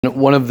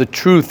One of the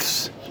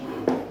truths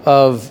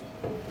of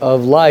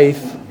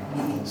life,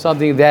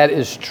 something that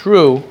is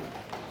true,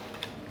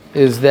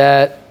 is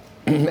that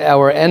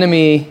our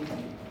enemy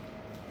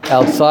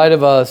outside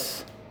of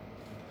us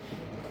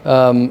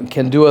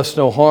can do us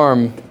no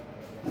harm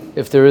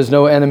if there is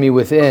no enemy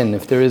within.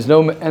 If there is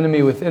no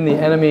enemy within, the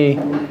enemy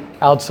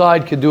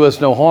outside could do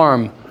us no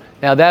harm.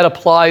 Now that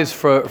applies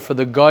for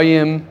the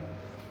Goyim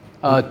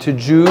to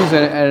Jews,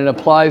 and it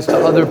applies to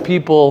other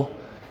people,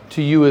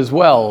 to you as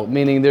well,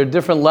 meaning there are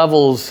different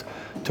levels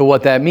to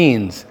what that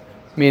means,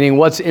 meaning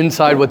what's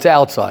inside, what's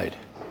outside,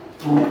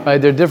 right?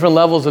 There are different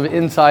levels of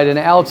inside and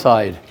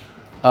outside.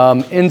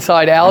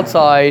 Inside,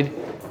 outside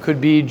could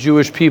be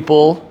Jewish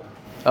people,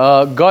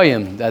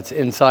 Goyim, that's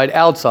inside,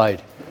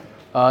 outside.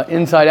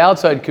 Inside,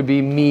 outside could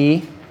be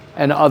me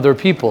and other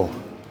people.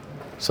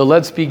 So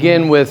let's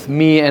begin with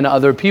me and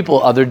other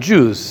people, other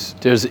Jews.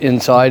 There's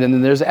inside and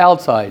then there's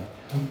outside.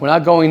 We're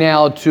not going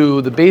now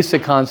to the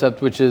basic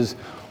concept, which is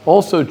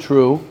also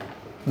true,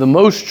 the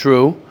most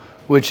true,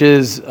 which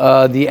is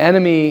the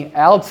enemy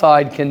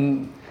outside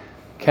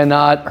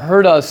cannot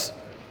hurt us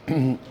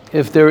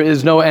if there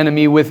is no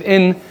enemy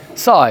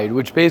within-side,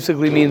 which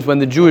basically means when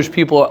the Jewish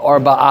people are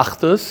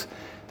ba'achdus,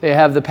 they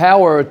have the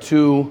power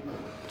to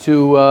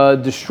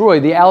destroy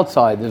the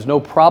outside. There's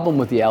no problem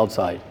with the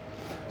outside.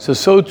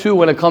 So too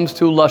when it comes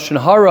to Lashon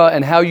Hara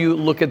and how you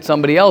look at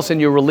somebody else and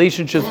your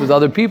relationships with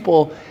other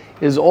people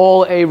is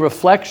all a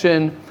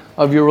reflection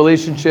of your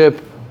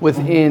relationship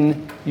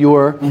within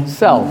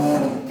yourself.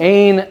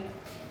 Ein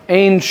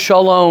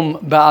shalom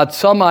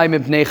ba'atzamai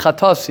mipnei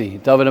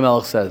chatasi, David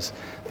HaMelech says.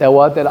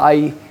 That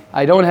I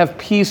don't have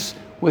peace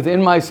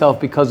within myself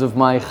because of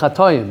my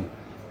chatoim,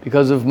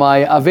 because of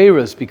my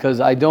averis,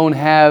 because I don't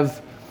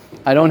have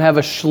a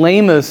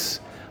shleimus,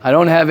 I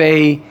don't have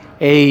a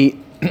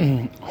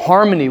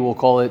harmony, we'll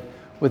call it,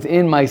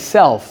 within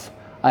myself.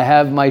 I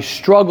have my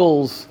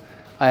struggles,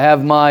 I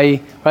have my,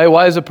 right?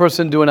 Why does a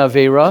person do an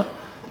avera?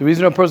 The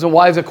reason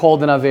why is it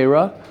called an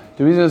Aveira?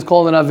 The reason it's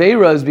called an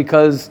Aveira is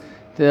because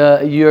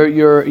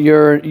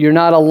you're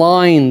not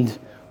aligned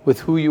with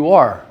who you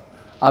are.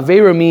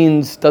 Aveira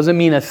doesn't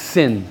mean a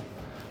sin.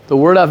 The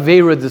word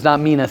Aveira does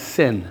not mean a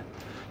sin.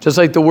 Just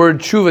like the word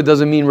tshuva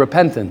doesn't mean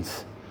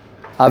repentance.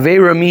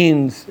 Aveira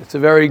means, it's a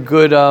very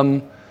good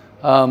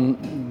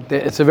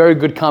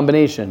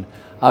combination.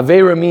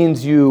 Aveira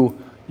means you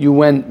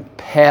went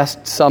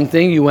past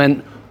something, you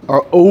went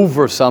or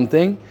over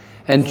something.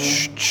 And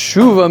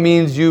tshuva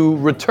means you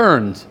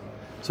returned.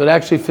 So it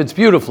actually fits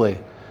beautifully.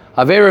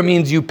 Avera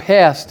means you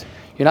passed.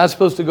 You're not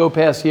supposed to go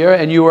past here.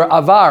 And you were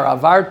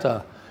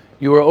avarta.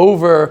 You were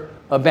over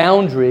a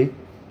boundary.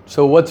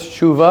 So what's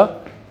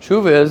tshuva?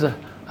 Tshuva is,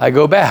 I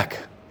go back.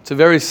 It's a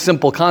very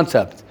simple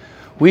concept.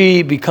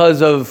 We,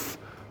 because of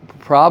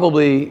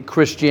probably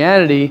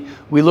Christianity,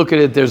 we look at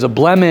it, there's a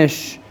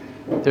blemish,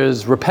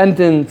 there's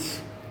repentance.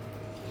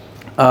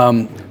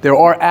 There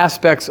are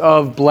aspects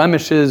of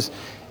blemishes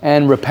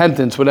and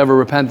repentance, whatever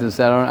repentance.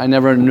 I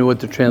never knew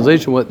what the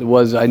translation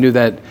was. I knew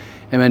that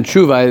it meant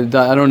tshuva.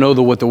 I don't know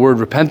what the word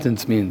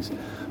repentance means.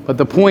 But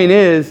the point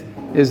is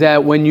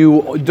that when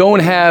you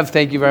don't have,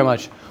 thank you very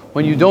much,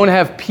 when you don't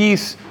have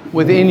peace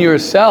within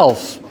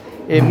yourself,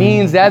 it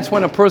means that's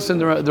when a person,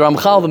 the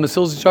Ramchal, the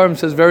Mesilas Yesharim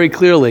says very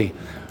clearly,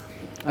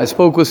 I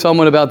spoke with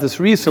someone about this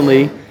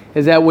recently,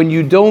 is that when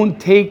you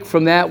don't take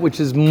from that which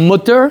is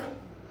mutter,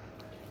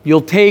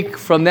 you'll take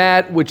from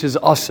that which is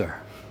asur.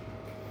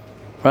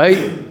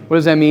 Right? What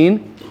does that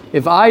mean?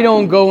 If I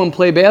don't go and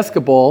play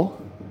basketball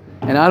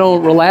and I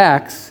don't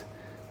relax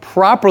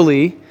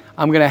properly,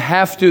 I'm going to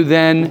have to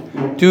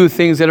then do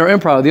things that are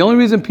improper. The only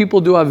reason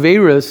people do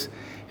Averis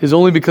is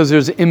only because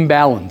there's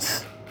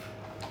imbalance.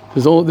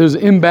 There's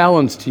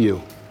imbalance to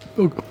you.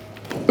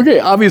 Okay,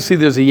 obviously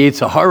there's a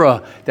Yetzer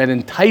Hara that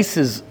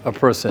entices a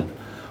person.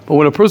 But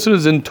when a person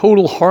is in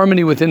total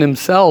harmony within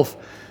himself,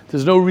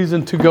 there's no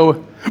reason to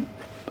go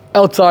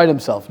outside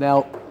himself.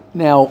 Now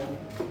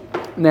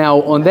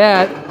on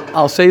that,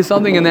 I'll say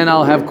something and then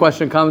I'll have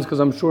question comments because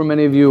I'm sure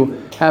many of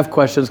you have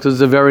questions because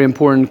it's a very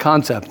important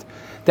concept.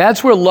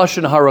 That's where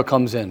Lashon Hara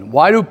comes in.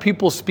 Why do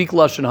people speak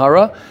Lashon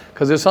Hara?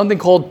 Because there's something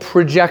called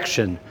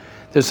projection.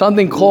 There's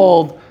something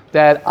called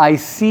that I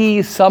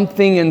see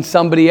something in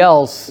somebody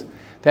else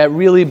that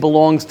really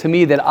belongs to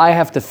me that I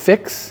have to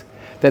fix,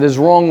 that is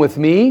wrong with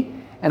me,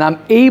 and I'm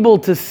able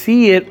to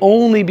see it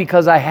only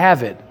because I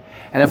have it.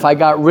 And if I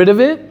got rid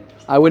of it,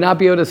 I would not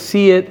be able to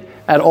see it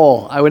at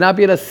all. I would not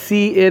be able to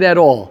see it at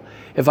all.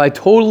 If I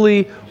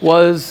totally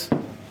was,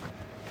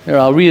 here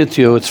I'll read it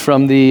to you. It's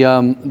from the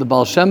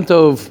Baal Shem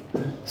Tov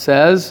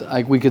says,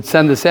 we could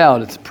send this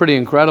out. It's pretty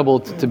incredible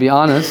to be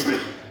honest. Here,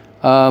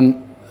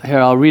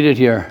 I'll read it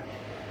here.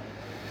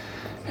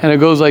 And it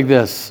goes like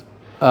this.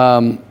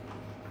 The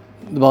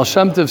Baal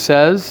Shem Tov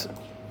says,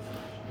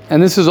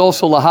 and this is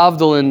also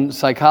lahavdil in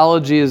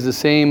psychology is the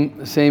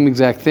same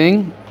exact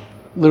thing,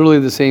 literally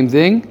the same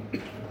thing.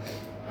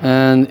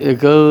 And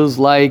it goes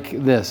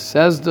like this.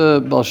 Says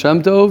the Baal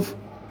Shem Tov,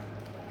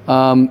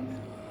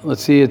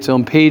 let's see, it's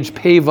on page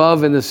Pei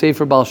Vav in the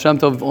Sefer Baal Shem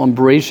Tov on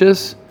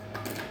Bereshis.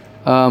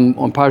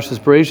 on Parshas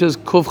Bereshis,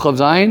 Kuf Chav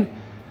Zayin.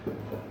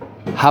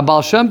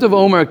 Habal Shem Tov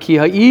Omer Ki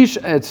Ha'ish.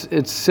 It's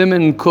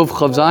Siman Kuf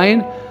Chav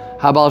Zayin.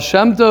 Habal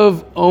Shem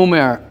Tov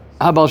Omer.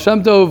 Habal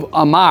Shem Tov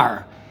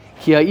Amar.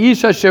 Ki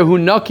Ha'ish Asher Hu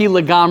Naki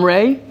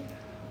Legamrei.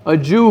 A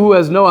Jew who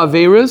has no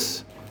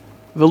averis.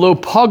 V'lo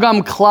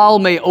Pagam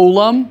Klal Me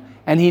Olam.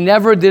 And he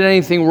never did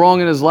anything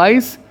wrong in his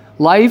life.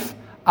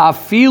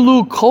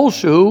 Afilu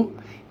Kolshu.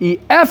 I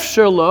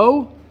Efsher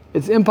Lo.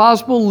 It's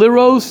impossible.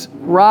 Liros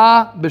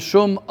Ra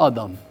B'Shum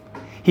Adam.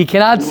 He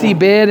cannot see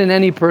bad in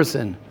any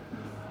person.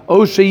 O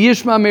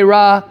sheyishma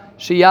mira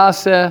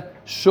sheyase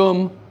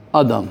shum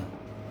adam.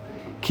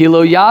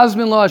 Kilo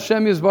yazmin lo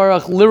Hashem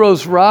yizbarach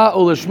liros ra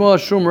o lishmo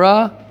shum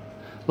ra.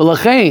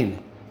 V'lachein.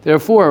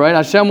 Therefore, right,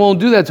 Hashem won't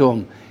do that to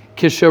him.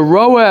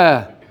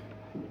 Kisheroeh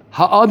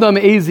ha'adam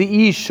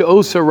ezi ish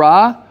she'osa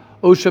ra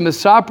o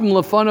shemisaprim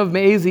lefanav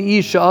me'ezi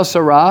ish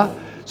she'asa ra.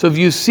 So if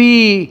you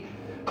see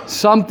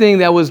something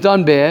that was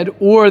done bad,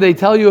 or they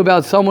tell you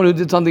about someone who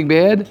did something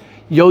bad,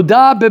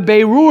 Yoda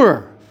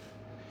bebeirur.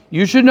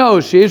 You should know,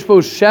 sheish bo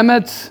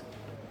shemetz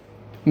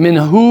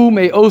minhu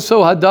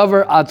me'oso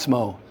hadavar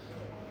atzmo.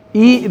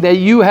 That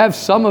you have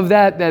some of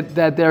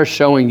that they're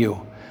showing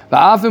you.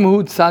 Va'afim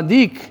hu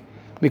tzadik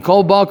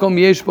mikol bakom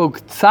yesh bo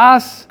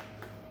ktsas,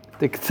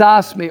 the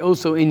ktsas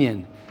me'oso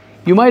inyan.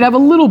 You might have a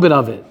little bit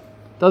of it.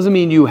 Doesn't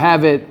mean you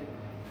have it,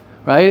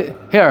 right?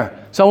 Here,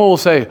 someone will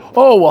say,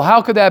 oh, well,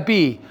 how could that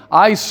be?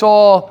 I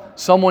saw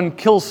someone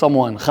kill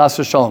someone, chas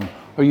v'shalom.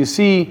 Or you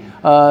see,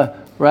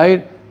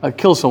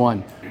 kill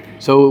someone.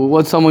 So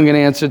what's someone going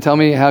to answer? Tell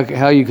me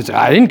how you could say,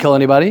 I didn't kill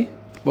anybody.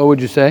 What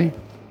would you say?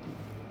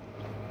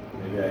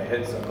 Maybe I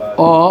hit somebody.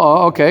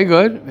 Oh, okay,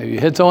 good. Maybe you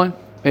hit someone.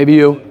 Maybe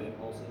you.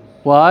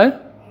 What? I don't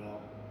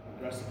know.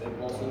 Aggressive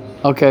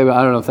impulses. Okay, but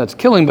I don't know if that's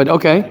killing, but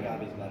okay.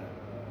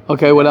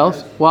 Okay, what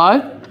else?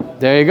 What?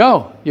 There you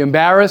go. You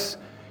embarrass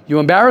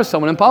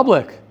someone in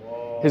public.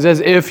 It's as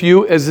if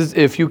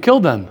you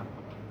killed them.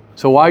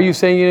 So why are you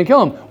saying you didn't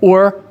kill him?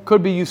 Or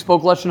could be you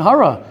spoke lashon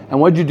hara, and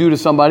what did you do to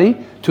somebody?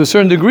 To a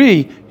certain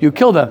degree, you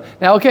killed them.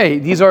 Now, okay,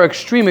 these are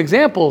extreme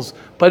examples,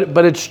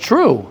 but it's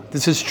true.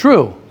 This is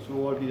true. So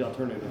what would be the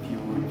alternative? If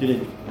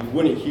you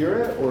wouldn't hear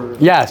it, or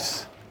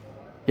Yes.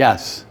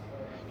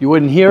 You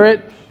wouldn't hear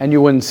it and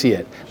you wouldn't see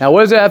it. Now,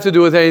 what does it have to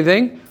do with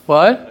anything?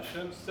 What?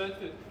 Hashem sent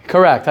it.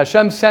 Correct.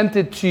 Hashem sent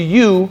it to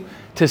you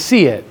to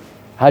see it.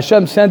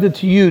 Hashem sent it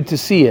to you to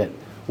see it.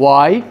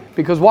 Why?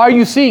 Because why are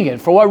you seeing it?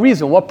 For what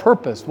reason? What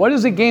purpose? What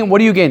does it gain? What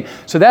do you gain?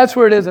 So that's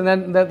where it is, and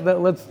then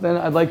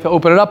I'd like to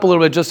open it up a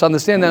little bit just to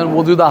understand. Then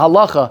we'll do the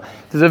halacha.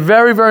 There's a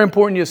very, very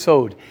important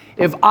yesod.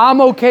 If I'm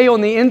okay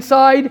on the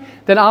inside,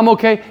 then I'm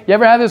okay. You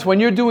ever have this when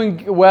you're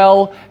doing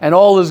well and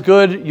all is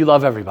good? You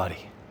love everybody.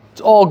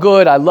 It's all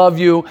good. I love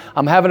you.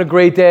 I'm having a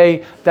great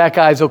day. That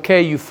guy's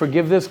okay. You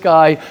forgive this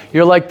guy.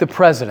 You're like the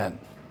president.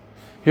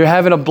 You're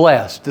having a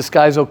blast. This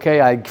guy's okay.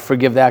 I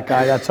forgive that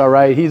guy. That's all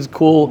right. He's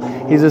cool.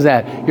 He's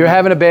that. You're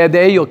having a bad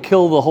day. You'll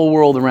kill the whole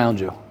world around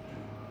you.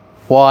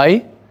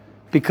 Why?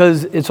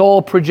 Because it's all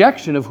a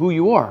projection of who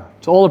you are.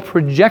 It's all a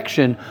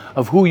projection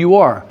of who you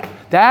are.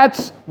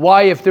 That's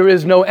why if there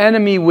is no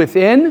enemy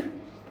within,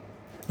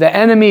 the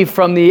enemy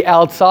from the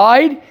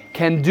outside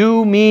can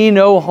do me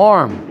no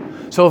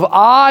harm. So if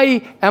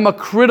I am a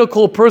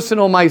critical person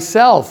on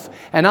myself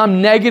and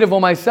I'm negative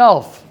on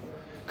myself,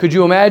 could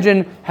you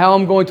imagine how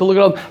I'm going to look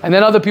at them? And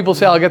then other people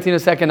say, I'll get to you in a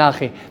second,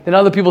 Achi. Then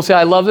other people say,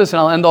 I love this, and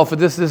I'll end off with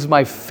this. This is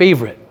my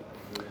favorite.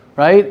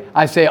 Right?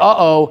 I say,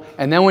 uh-oh.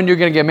 And then when you're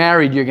going to get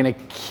married, you're going to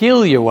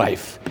kill your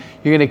wife.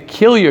 You're going to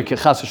kill your kid.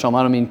 Chas v'shalom.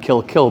 I don't mean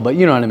kill, but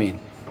you know what I mean.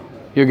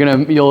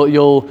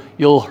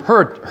 You'll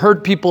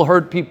hurt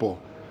people,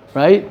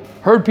 right?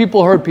 Hurt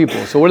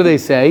people. So what do they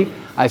say?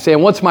 I say,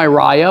 and what's my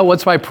raya?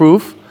 What's my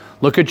proof?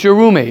 Look at your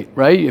roommate,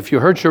 right? If you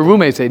hurt your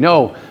roommate, say,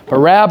 no, but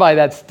Rabbi,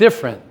 that's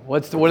different.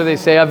 What do they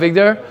say,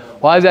 Avigdor?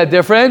 Why is that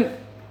different?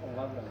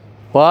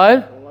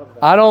 What?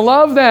 I don't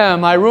love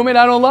them. My roommate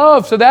I don't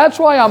love. So that's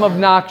why I'm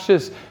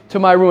obnoxious to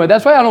my roommate.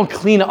 That's why I don't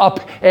clean up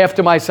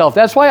after myself.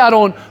 That's why I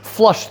don't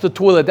flush the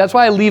toilet. That's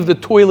why I leave the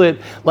toilet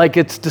like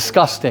it's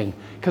disgusting.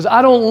 Because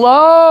I don't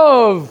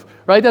love,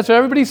 right? That's what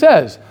everybody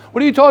says.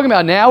 What are you talking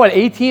about? Now at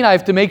 18, I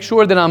have to make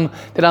sure that I'm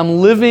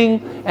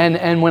living,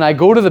 and when I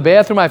go to the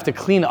bathroom, I have to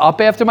clean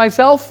up after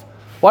myself?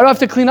 Why do I have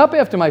to clean up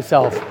after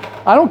myself?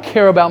 I don't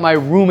care about my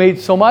roommate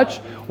so much.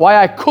 Why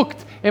I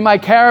cooked in my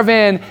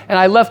caravan and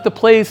I left the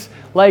place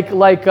like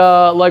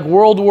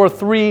World War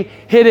III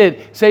hit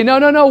it. Say,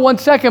 no, 1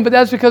 second, but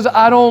that's because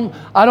I don't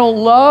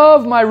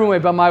love my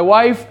roommate, but my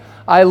wife,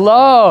 I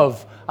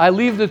love. I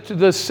leave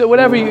the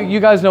whatever, you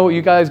guys know,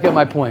 you guys get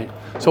my point.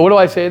 So what do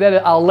I say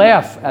that? I'll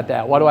laugh at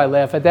that. Why do I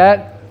laugh at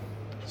that?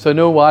 So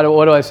no, what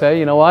do I say?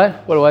 You know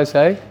what? What do I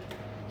say?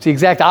 It's the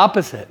exact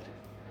opposite.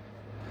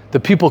 The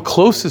people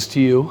closest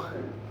to you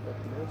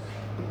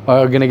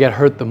are going to get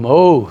hurt the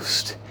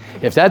most.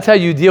 If that's how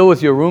you deal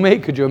with your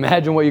roommate, could you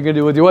imagine what you're going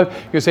to do with your wife?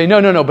 You're going to say,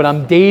 no, but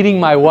I'm dating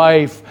my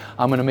wife.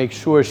 I'm going to make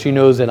sure she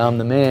knows that I'm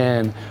the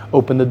man.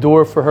 Open the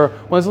door for her.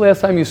 When's the last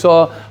time you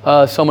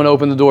saw someone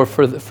open the door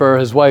for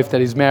his wife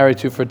that he's married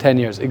to for 10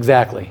 years?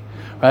 Exactly.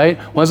 right?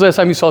 When's the last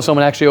time you saw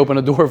someone actually open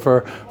a door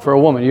for a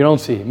woman? You don't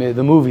see it.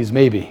 The movies,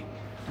 maybe.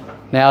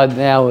 Now,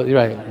 you're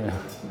right. Yeah.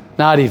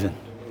 Not even.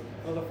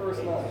 Well, the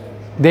first night.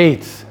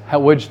 Dates.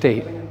 Which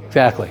date?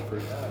 Exactly.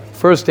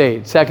 First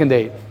date, second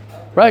date.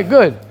 Right,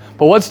 good.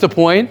 But what's the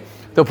point?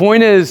 The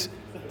point is,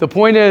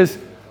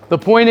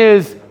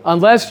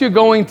 unless you're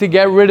going to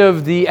get rid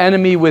of the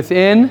enemy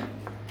within,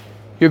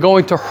 you're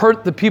going to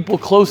hurt the people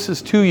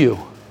closest to you.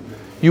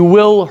 You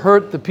will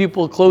hurt the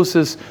people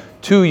closest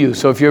to you.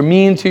 So if you're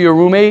mean to your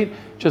roommate,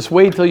 just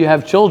wait till you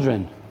have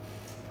children.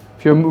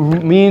 If you're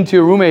mean to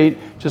your roommate,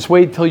 just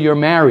wait till you're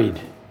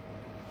married.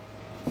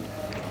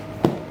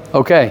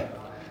 Okay.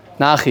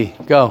 Nachi,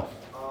 go.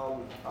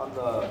 On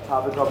the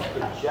topic of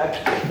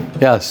projection.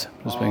 Yes.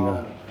 Just being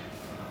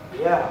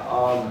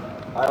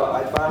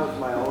I find with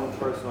my own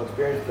personal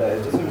experience that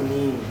it doesn't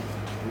mean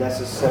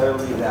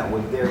necessarily that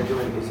what they're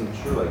doing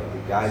isn't true. Like the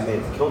guy may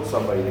have killed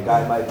somebody, the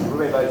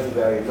roommate might be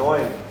very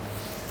annoying,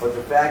 but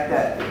the fact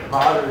that it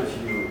bothers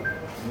you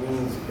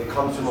means it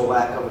comes from a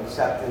lack of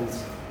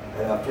acceptance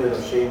and a feeling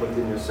of shame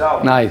within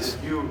yourself. Nice.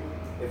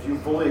 If you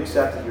fully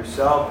accepted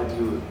yourself and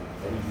you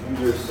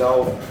view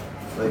yourself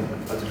like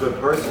as a good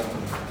person,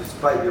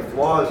 despite your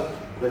flaws,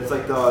 then it's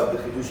like the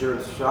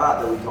Kedusha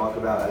shot that we talk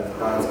about as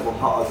God's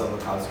flaws of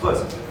God's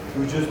splits.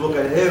 You just look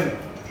at him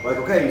like,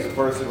 okay, he's a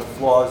person with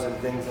flaws and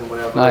things and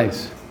whatever.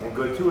 Nice. And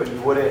good too, and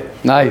you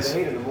wouldn't Nice.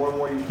 hate him. The more and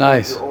more you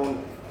Nice. feel your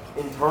own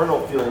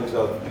internal feelings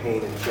of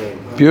pain and shame.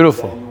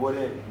 Beautiful. Then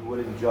you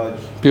wouldn't judge.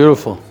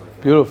 Beautiful.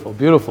 Beautiful.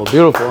 Beautiful.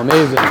 Beautiful.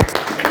 Amazing.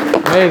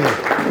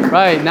 Amazing.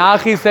 Right.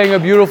 Nachi's saying a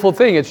beautiful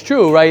thing. It's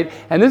true, right?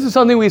 And this is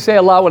something we say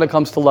a lot when it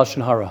comes to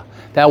Lashon Hara.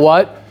 That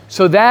what?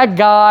 So that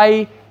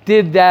guy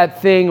did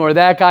that thing, or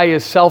that guy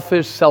is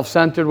selfish,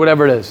 self-centered,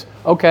 whatever it is.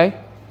 Okay.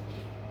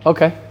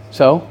 Okay.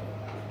 So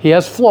he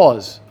has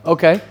flaws.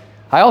 Okay.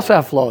 I also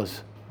have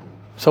flaws.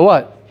 So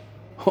what?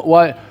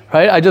 What?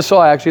 Right?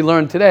 I actually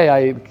learned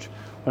today.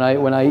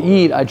 When I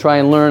eat, I try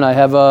and learn. I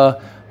have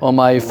on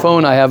my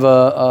phone, I have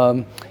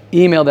a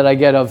email that I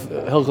get of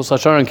Hilchos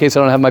Lashon Hara in case I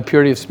don't have my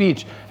purity of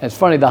speech. And it's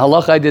funny, the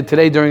halacha I did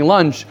today during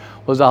lunch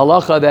was the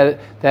halacha that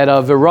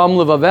viram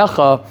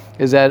levavecha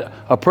is that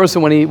a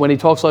person when he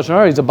talks Lashon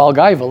Hara, he's a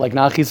balgaiva, like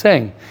Nachi's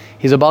saying.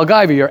 He's a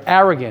balgaiva. You're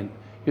arrogant.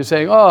 You're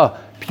saying, oh,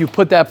 you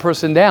put that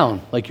person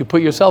down, like you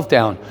put yourself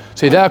down.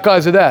 Say that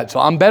guy's a that, so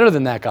I'm better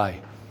than that guy.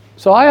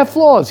 So I have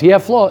flaws. He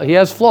has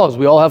flaws.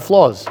 We all have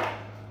flaws.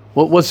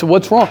 What's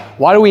wrong?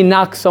 Why do we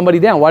knock somebody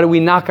down? Why do we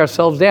knock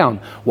ourselves down?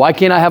 Why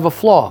can't I have a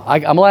flaw?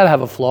 I'm allowed to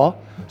have a flaw.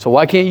 So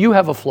why can't you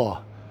have a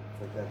flaw?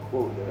 It's like that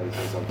quote that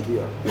I said on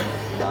Kia.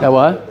 That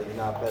what? That you're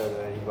not better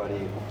than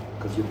anybody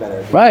because you're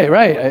better.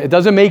 Right. It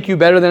doesn't make you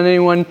better than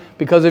anyone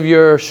because of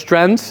your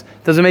strengths.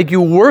 It doesn't make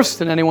you worse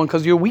than anyone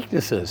because of your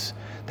weaknesses.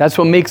 That's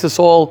what makes us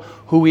all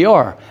who we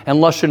are. And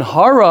Lashon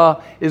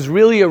Hara is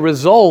really a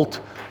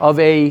result of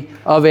a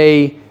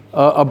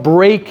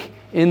break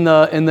in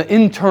the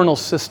internal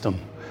system.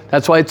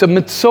 That's why it's a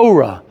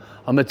mitzora.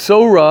 A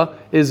mitzora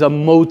is a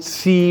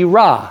motzi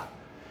ra.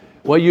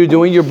 What you're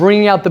doing, you're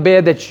bringing out the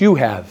bad that you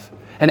have.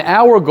 And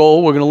our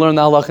goal, we're going to learn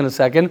the halach in a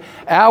second,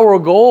 our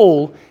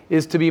goal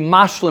is to be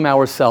mashlim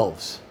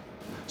ourselves.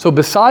 So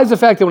besides the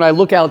fact that when I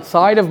look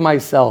outside of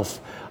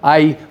myself,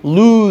 I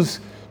lose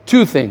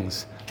two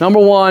things. Number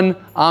one,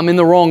 I'm in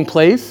the wrong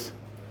place.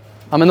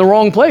 I'm in the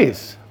wrong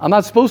place. I'm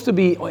not supposed to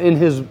be in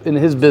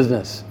his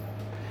business.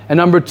 And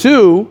number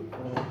two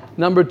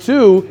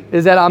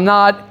is that I'm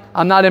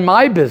not in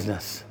my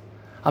business.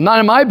 I'm not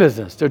in my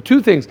business. There are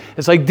two things.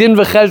 It's like din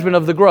v'cheshbon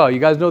of the Gra. You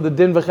guys know the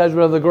din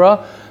v'cheshbon of the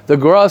Gra? The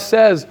Gra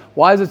says,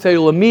 why does it say,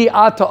 L'mi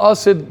ata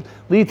asid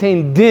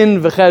litain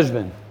din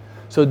v'cheshbon?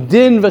 So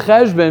din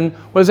v'cheshbon,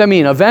 what does that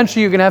mean?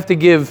 Eventually you're going to have to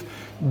give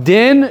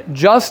din,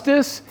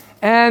 justice,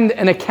 and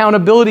an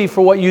accountability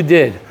for what you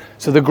did.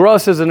 So the Gra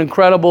says an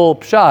incredible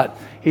pshat.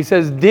 He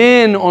says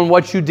din on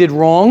what you did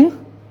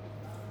wrong,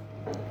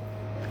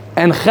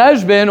 and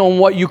cheshbon on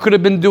what you could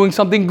have been doing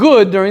something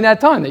good during that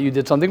time that you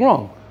did something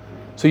wrong.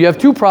 So you have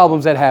two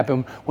problems that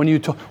happen when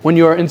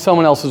you're in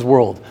someone else's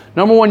world.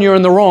 Number one, you're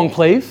in the wrong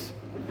place.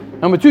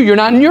 Number two, you're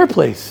not in your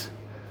place.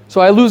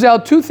 So I lose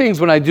out two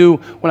things when I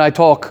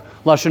talk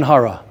Lashon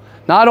Hara.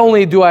 Not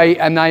only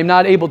am I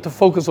not able to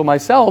focus on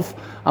myself,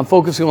 I'm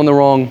focusing on the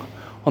wrong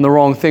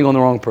thing, on the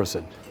wrong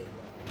person.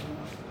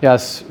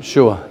 Yes,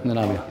 Shua. And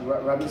then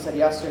Rabbi said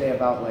yesterday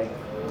about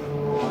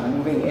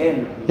moving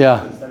in.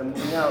 Yeah. Instead of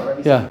moving out,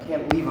 Rabbi Yeah. said you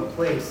can't leave a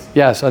place.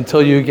 Yes,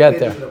 until you get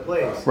there. Into the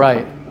place.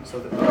 Right. So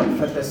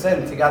fit this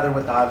in together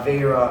with the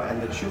Aveira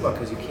and the Tshuva,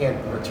 because you can't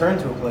return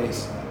to a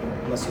place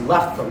unless you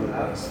left from the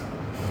place.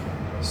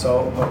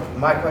 So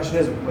my question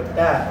is, with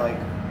that,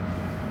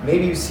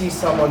 maybe you see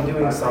someone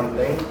doing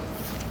something,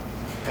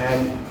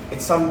 and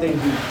it's something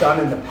you've done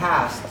in the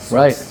past. So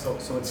Right. So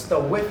it's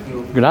still with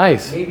you.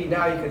 Nice. Maybe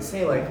now you could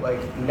say,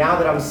 now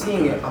that I'm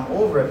seeing it, I'm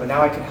over it, but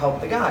now I can help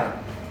the guy.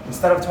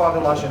 Instead of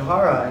talking Lashon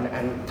Hara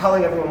and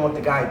telling everyone what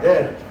the guy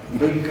did,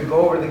 maybe you could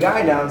go over to the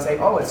guy now and say,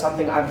 oh, it's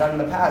something I've done in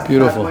the past.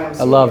 Beautiful. That's why I'm I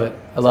seeing love it.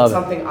 I love it's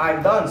it. something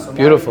I've done. So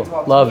Beautiful. Now you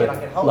can talk to Love me it. and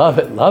I can help Love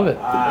you. it. Love it.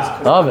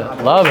 Love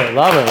it. Love it.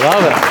 Love it.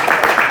 Love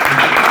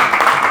it.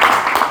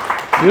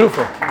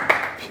 Beautiful.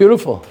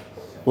 Beautiful.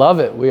 Love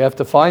it. We have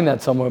to find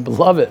that somewhere, but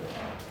love it.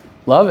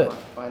 Love it.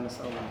 Find us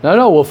somewhere.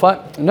 No, we'll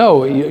find. No,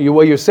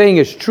 what you're saying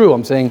is true.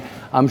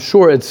 I'm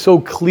sure it's so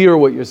clear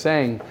what you're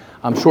saying.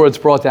 I'm sure it's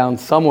brought down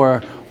somewhere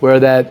where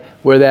the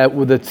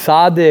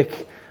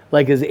tzaddik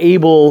like is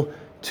able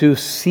to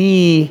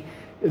see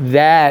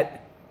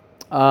that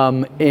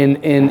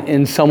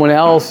in someone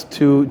else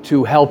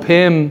to help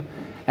him,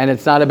 and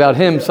it's not about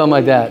him, something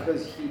like that.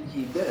 Because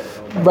he did it.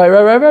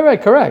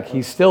 Right. Correct.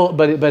 He's still,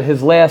 but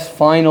his last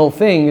final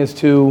thing is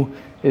to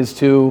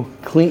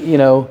clean,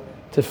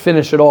 to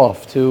finish it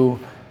off, to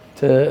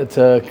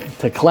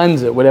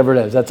cleanse it, whatever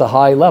it is. That's a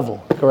high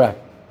level. Correct.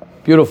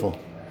 Beautiful.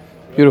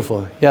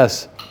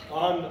 Yes.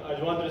 I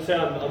just wanted to say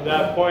on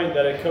that point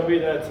that it could be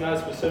that it's not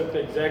specific to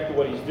exactly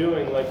what he's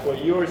doing, like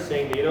what you were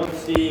saying, that you don't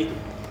see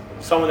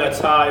someone that's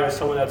high or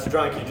someone that's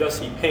drunk, you just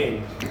see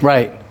pain.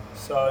 Right.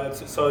 So it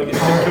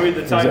could be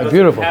the time he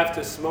doesn't have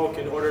to smoke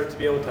in order to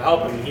be able to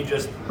help him.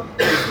 He's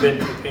been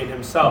through pain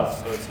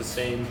himself, so it's the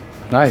same.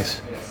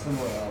 Nice.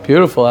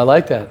 Beautiful. I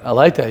like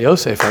that,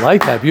 Yosef. I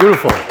like that.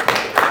 Beautiful.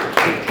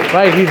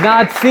 Right. He's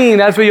not seeing.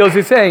 That's what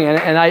Yosef's saying,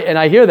 and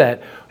I hear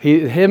that.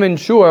 Him and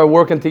Shua are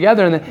working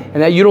together,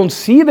 and that you don't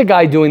see the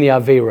guy doing the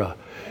Aveira.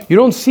 You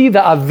don't see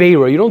the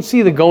Aveira. You don't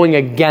see the going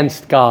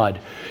against God.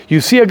 You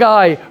see a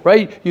guy,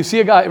 right?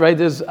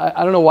 There's,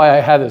 I don't know why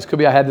I had this. Could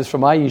be I had this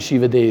from my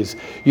yeshiva days.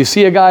 You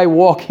see a guy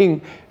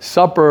walking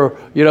supper,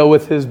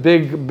 with his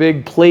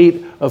big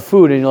plate of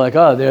food, and you're like,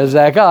 oh, there's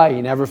that guy.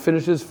 He never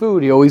finishes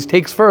food. He always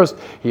takes first.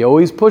 He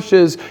always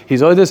pushes.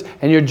 He's always this,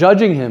 and you're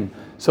judging him.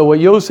 So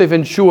what Yosef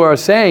and Shua are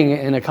saying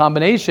in a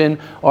combination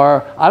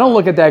are, I don't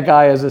look at that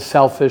guy as a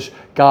selfish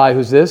guy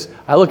who's this.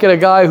 I look at a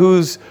guy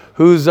who's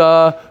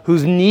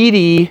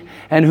needy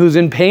and who's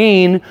in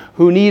pain,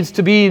 who needs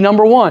to be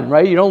number one,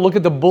 right? You don't look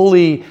at the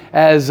bully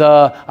as,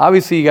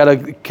 obviously you got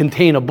to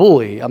contain a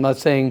bully. I'm not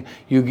saying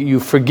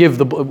you forgive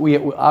the bully.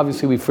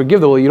 We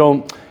forgive the bully. You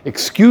don't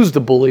excuse the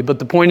bully. But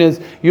the point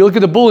is, you look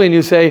at the bully and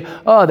you say,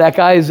 oh, that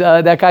guy's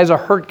a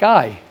hurt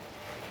guy.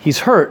 He's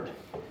hurt.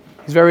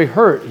 He's very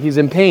hurt. He's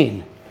in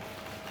pain.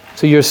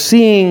 So you're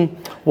seeing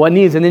what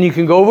needs, and then you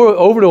can go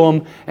over to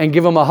him and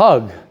give him a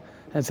hug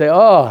and say,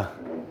 oh,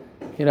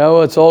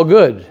 it's all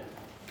good.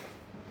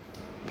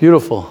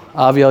 Beautiful.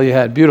 Aviel, you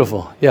had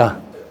beautiful.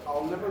 Yeah.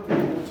 I'll never be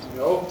able to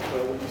know,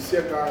 but when you see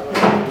a guy like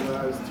who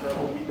has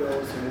terrible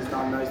egos and is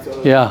not nice to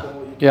other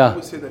people, you can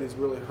always say that he's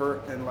really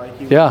hurt and like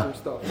he went through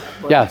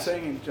stuff. But I'm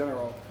saying in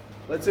general,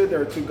 let's say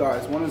there are two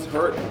guys. One is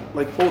hurt,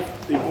 they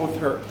both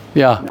hurt.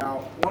 Yeah.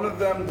 Now, one of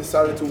them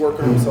decided to work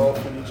on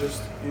himself and he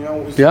just,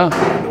 was doing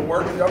the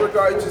work, and the other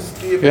guy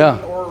just gave in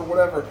or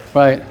whatever.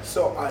 Right.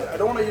 So I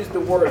don't want to use the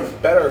word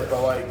better,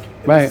 but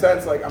in a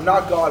sense, I'm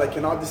not God. I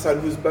cannot decide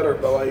who's better,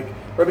 but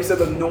Rabbi said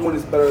that no one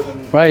is better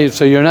than. Right.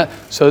 So you're not.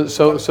 So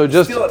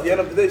just. Still, at the end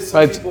of the day,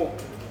 some people.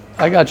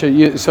 I got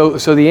you. So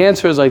the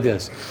answer is like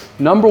this.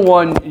 Number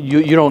one,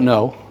 you don't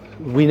know.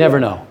 We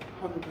never know.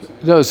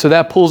 100%. So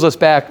that pulls us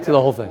back to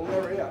the whole thing.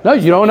 No,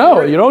 you don't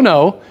know. You don't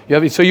know.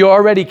 So you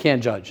already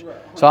can't judge.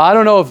 So I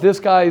don't know if this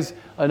guy's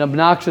an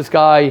obnoxious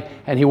guy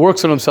and he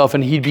works on himself,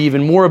 and he'd be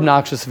even more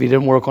obnoxious if he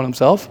didn't work on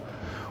himself,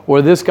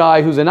 or this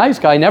guy who's a nice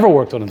guy never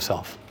worked on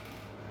himself.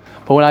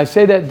 But when I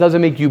say that doesn't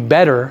make you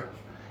better,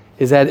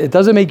 is that it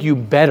doesn't make you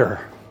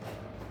better.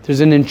 There's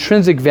an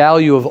intrinsic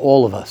value of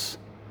all of us.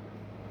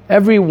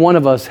 Every one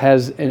of us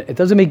it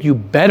doesn't make you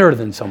better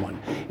than someone.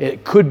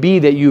 It could be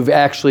that you've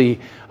actually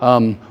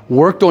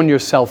worked on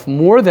yourself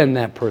more than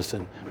that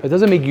person. But it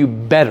doesn't make you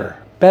better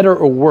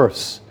or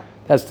worse.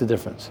 That's the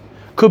difference.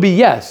 Could be,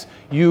 yes,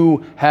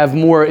 you have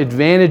more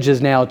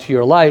advantages now to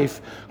your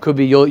life. Could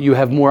be you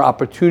have more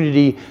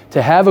opportunity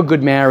to have a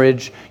good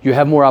marriage. You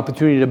have more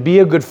opportunity to be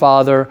a good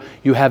father.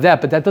 You have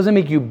that. But that doesn't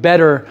make you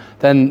better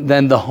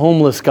than the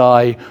homeless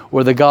guy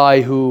or the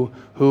guy who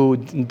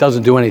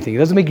doesn't do anything. It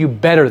doesn't make you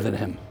better than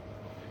him.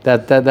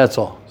 That's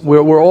all.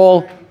 We're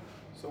all.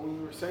 So when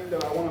you were saying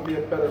that I want to be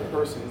a better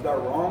person, is that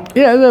wrong?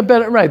 Yeah,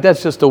 better. Right.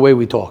 That's just the way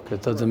we talk.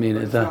 It doesn't mean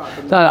it's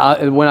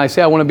not. When I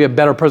say I want to be a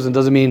better person, it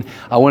doesn't mean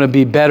I want to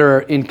be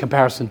better in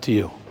comparison to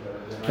you.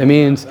 It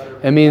means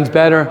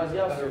better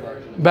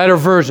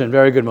version.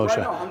 Very good,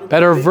 Moshe.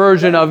 Better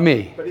version of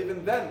me. But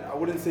even then, I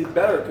wouldn't say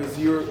better because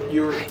you're.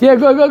 Yeah,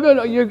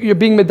 good. You're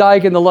being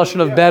medayik in the lashon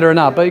of better or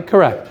not, but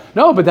correct.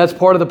 No, but that's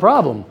part of the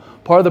problem.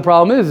 Part of the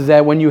problem is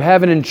that when you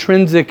have an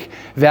intrinsic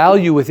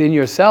value within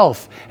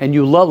yourself, and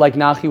you love, like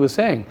Nachi was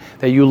saying,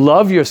 that you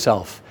love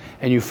yourself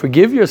and you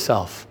forgive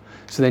yourself,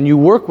 so then you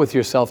work with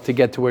yourself to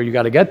get to where you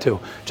got to get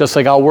to. Just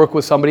like I'll work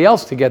with somebody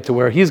else to get to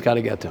where he's got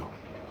to get to.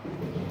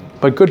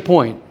 But good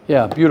point.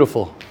 Yeah,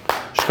 beautiful.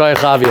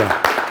 Shkoyach Avia.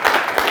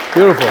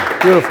 Beautiful.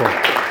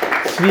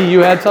 Tzvi,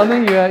 you had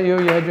something? You had your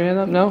hand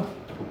up? No?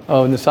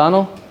 Oh,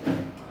 Nisanel?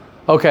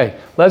 Okay,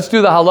 let's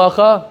do the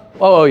halacha.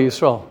 Oh,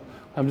 Yisrael.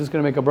 I'm just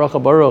going to make a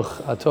bracha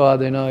baruch. Ato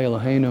Adonai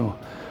Eloheinu.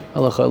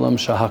 Melech haolam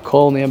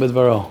shehakol niyeh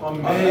b'dvaro.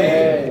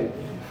 Amen.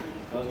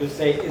 I was going to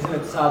say, isn't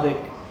it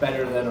tzaddik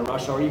better than a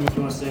Russia? Or even if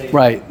you want to say,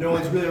 right. No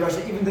one's really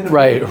Russia, even than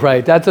a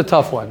Right. That's a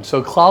tough one.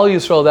 So Klal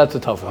Yisrael, that's a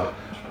tough one.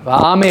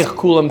 Va'amech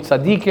kulam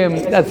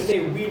tzadikim. That's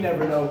we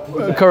never know.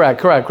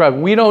 correct.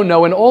 We don't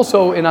know, and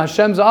also in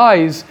Hashem's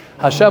eyes,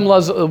 Hashem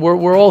loves.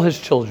 We're all His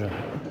children.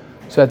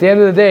 So at the end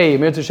of the day,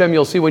 Mir Hashem,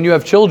 you'll see when you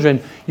have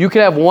children, you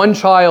can have one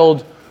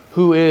child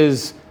who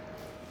is.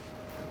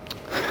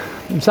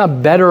 It's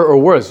not better or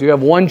worse. You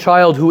have one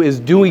child who is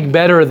doing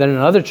better than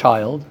another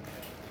child.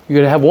 You're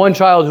going to have one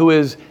child who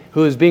is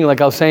being, like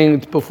I was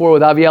saying before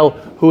with Aviel,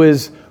 who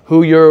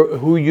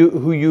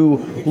you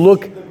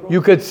look,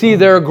 you could see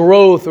their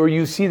growth, or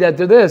you see that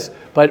they're this.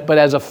 But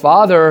as a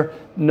father,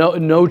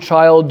 no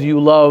child do you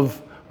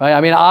love, right?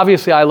 I mean,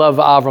 obviously I love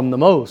Avram the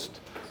most,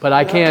 but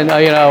I can't,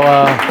 but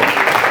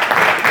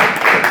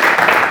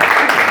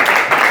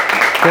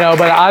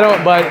I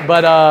don't.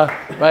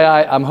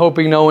 I'm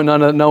hoping no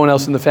one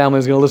else in the family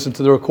is going to listen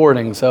to the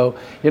recording. So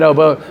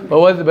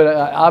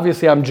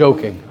obviously I'm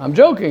joking. I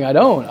don't.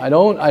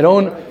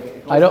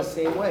 The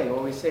same way. You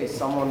always say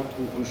someone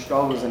who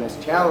struggles and has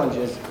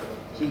challenges,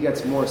 he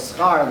gets more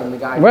schar than the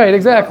guy. Right.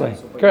 Exactly.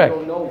 Correct.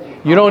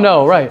 You don't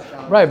know. Right.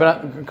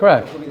 But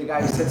correct. Maybe the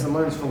guy who sits and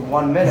learns for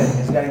 1 minute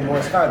is getting more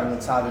schar than the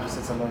tzaddik who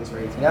sits and learns for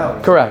 18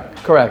 hours.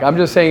 Correct. I'm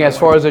just saying, as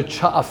far as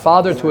a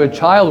father to a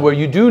child, where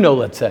you do know,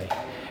 let's say.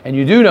 And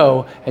you do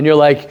know, and you're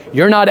like,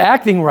 you're not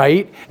acting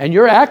right, and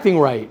you're acting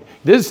right.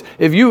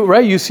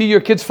 You see your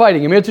kids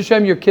fighting. Amir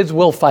Tashem, your kids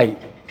will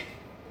fight.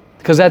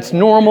 Because that's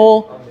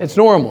normal. It's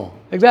normal.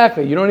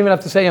 Exactly. You don't even have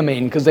to say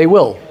amen, because they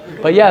will.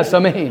 But yes,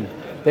 amen.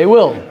 They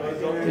will.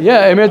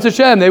 Yeah, Amir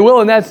Tashem, they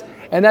will, and that's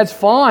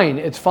fine.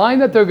 It's fine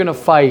that they're going to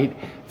fight.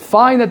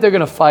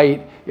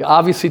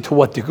 Obviously, to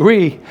what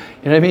degree? You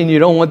know what I mean? You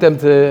don't want them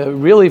to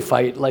really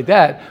fight like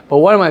that. But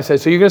what am I saying?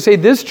 So you're going to say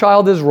this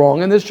child is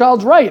wrong and this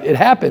child's right. It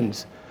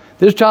happens.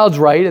 This child's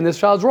right and this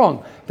child's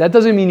wrong. That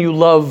doesn't mean you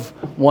love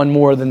one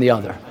more than the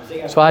other.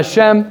 So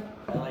Hashem.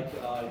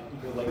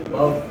 You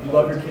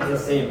love your kids the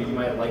same, but you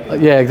might like it.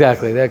 Yeah,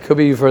 exactly. That could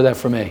be you've heard that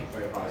from me.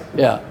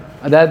 Yeah,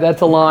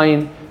 that's a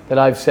line that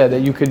I've said,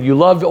 that you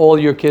loved all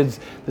your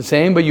kids the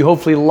same, but you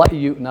hopefully like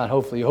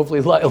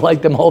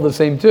them all the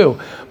same too.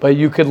 But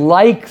you could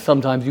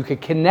sometimes you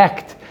could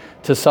connect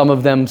to some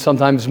of them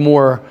sometimes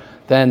more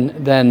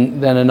than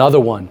another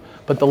one.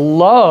 But the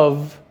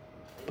love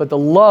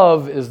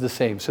is the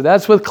same. So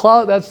that's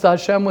that's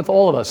Hashem with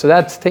all of us. So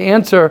that's to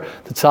answer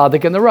the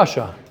tzaddik and the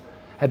rasha.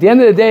 At the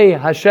end of the day,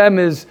 Hashem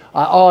is,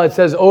 it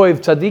says, Oev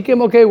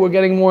tzaddikim. Okay, we're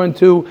getting more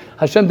into,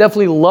 Hashem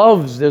definitely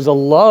loves, there's a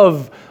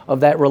love of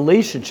that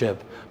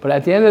relationship. But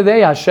at the end of the day,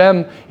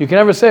 Hashem, you can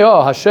never say,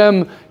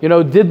 Hashem,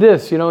 did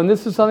this, and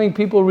this is something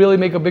people really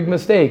make a big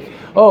mistake.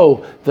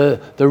 The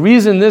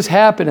reason this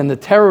happened and the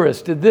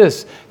terrorists did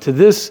this to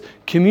this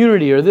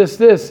community or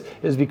this is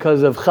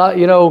because of,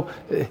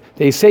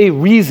 they say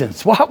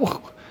reasons. In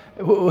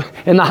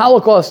the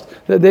Holocaust,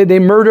 they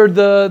murdered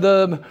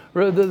the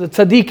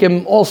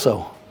tzaddikim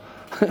also.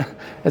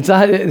 It's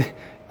not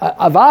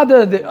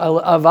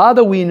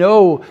Avada. We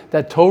know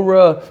that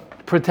Torah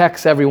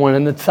protects everyone,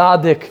 and the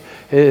tzaddik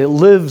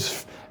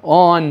lives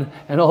on,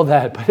 and all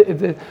that.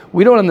 But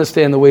we don't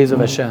understand the ways of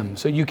Hashem.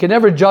 So you can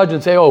never judge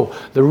and say,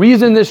 the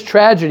reason this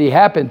tragedy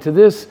happened to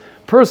this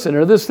person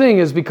or this thing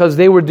is because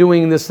they were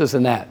doing this,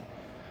 and that.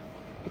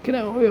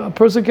 A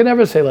person can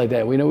never say like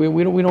that. We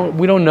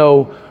don't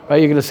know, right?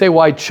 You're going to say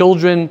why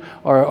children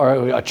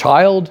are a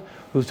child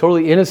who's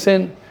totally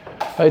innocent.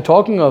 Right?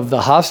 Talking of the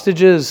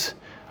hostages,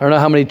 I don't know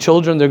how many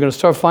children they're going to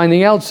start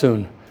finding out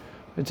soon.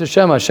 It's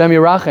Hashem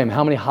Yirachem.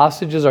 How many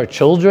hostages are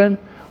children?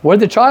 What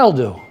did the child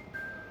do?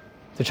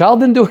 The child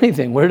didn't do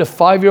anything. What did a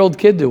 5-year-old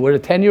kid do? What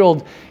did a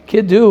 10-year-old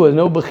kid do with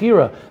no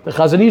bechira? The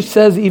Chazon Ish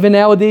says even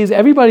nowadays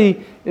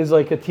everybody is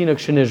like a tinuk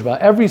shenishba.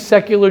 Every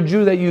secular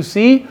Jew that you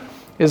see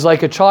is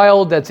like a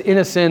child that's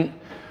innocent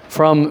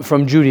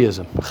from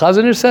Judaism.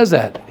 Chazon Ish says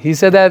that. He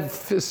said that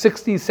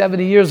 60,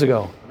 70 years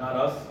ago. Not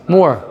us?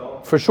 More.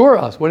 For sure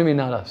us. What do you mean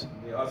not us?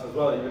 Yeah, us as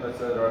well, even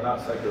that are not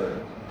secular.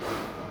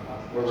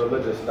 We're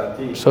religious,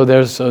 dati.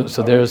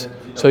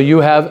 So you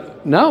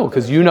have, no,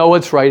 because you know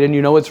what's right and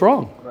you know what's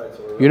wrong. Right,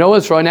 so you know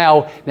what's wrong.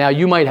 Now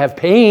you might have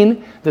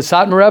pain. The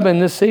Satmar Rebbe in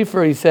this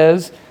Sefer, he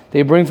says,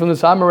 they bring from the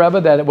Satmar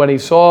Rebbe that when he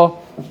saw,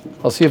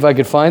 I'll see if I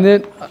could find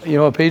it. You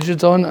know what page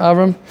it's on,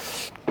 Avram?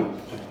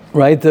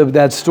 Right,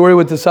 that story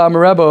with the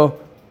Satmar Rebbe.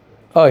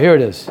 Oh, here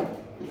it is.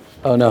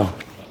 Oh no.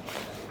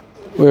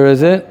 Where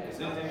is it? Is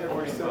it in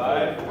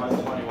 45,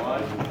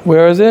 121?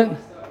 Where is it? Is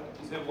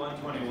it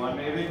 121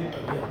 maybe?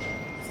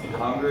 In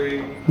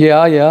Hungary.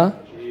 Yeah.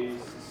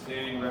 He's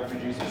sustaining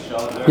refugees in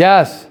shelter.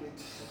 Yes.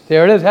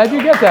 There it is. How'd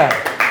you get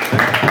that?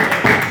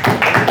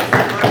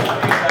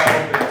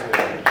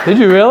 Did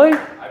you really?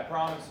 I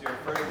promise you,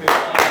 first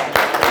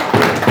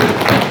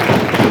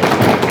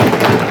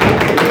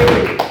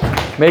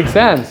page. Makes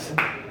sense.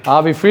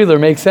 Avi Friedler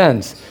makes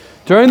sense.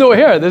 This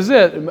is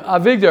it.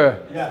 Avigdor.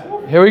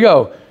 Yeah. Here we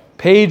go.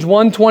 Page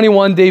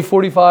 121, day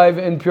 45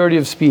 in purity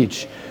of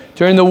speech.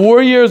 During the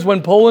war years,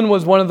 when Poland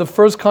was one of the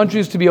first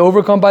countries to be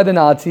overcome by the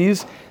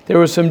Nazis, there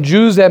were some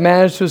Jews that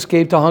managed to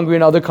escape to Hungary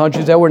and other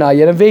countries that were not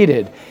yet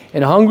invaded.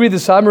 In Hungary, the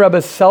Satmar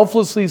Rebbe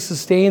selflessly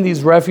sustained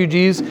these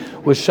refugees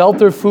with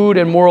shelter, food,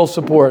 and moral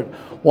support.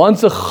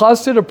 Once a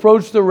chassid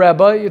approached the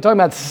Rebbe, you're talking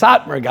about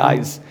Satmar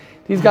guys.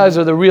 These guys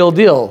are the real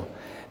deal.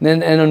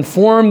 And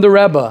informed the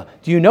Rebbe,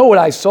 do you know what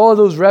I saw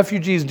those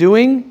refugees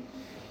doing?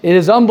 It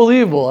is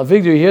unbelievable.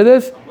 Avigdor, you hear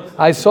this?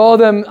 I saw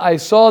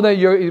that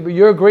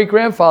your great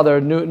grandfather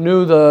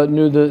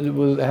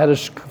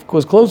was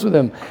close with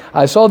him.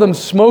 I saw them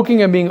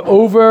smoking and being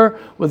over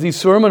with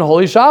Yisurim on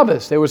Holy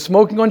Shabbos. They were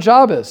smoking on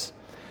Shabbos.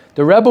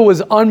 The Rebbe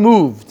was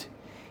unmoved.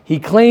 He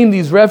claimed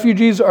these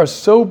refugees are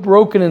so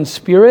broken in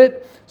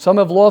spirit, some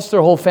have lost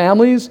their whole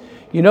families.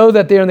 You know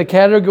that they're in the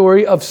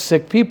category of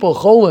sick people,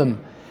 cholim.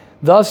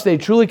 Thus, they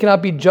truly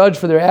cannot be judged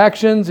for their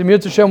actions. In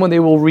Yirtzeh Hashem, when they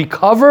will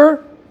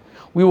recover,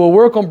 we will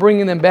work on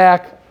bringing them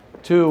back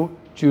to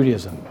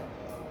Judaism.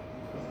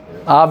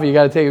 Avi, you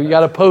got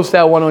to post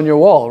that one on your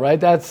wall, right?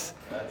 That's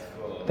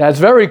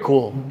very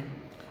cool.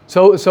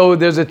 So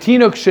there's a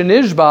Tinuk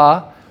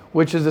Shenishba,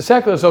 which is the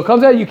secular. So it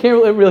comes out you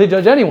can't really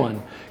judge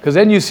anyone, because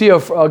then you see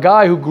a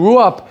guy who grew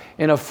up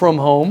in a frum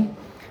home,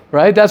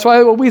 right? That's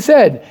why what we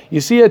said. You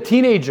see a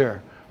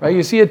teenager, right?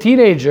 You see a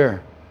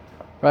teenager,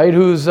 right?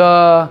 Who's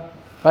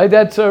right?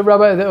 That's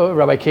Rabbi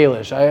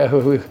Kalish.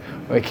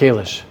 Rabbi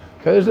Kalish.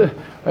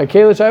 Rabbi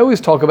Kalish, I always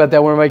talk about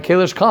that when Rabbi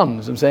Kalish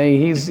comes. I'm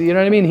saying he's, you know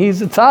what I mean?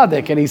 He's a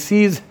tzaddik, and he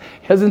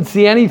doesn't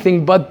see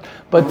anything but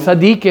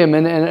tzaddikim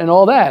and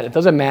all that. It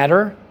doesn't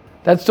matter.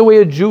 That's the way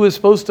a Jew is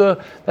supposed to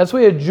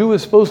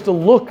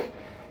look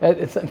at.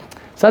 It's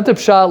not the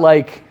pshat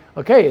like,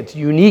 okay, it's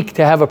unique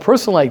to have a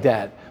person like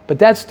that, but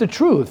that's the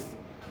truth.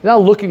 You're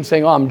not looking,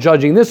 saying, oh, I'm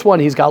judging this one.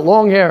 He's got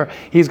long hair.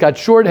 He's got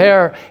short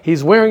hair.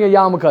 He's wearing a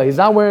yarmulke. He's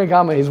not wearing a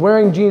yarmulke. He's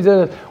wearing jeans.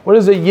 What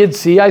does a yid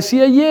see? I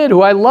see a yid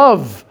who I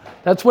love.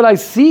 That's what I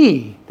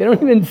see. They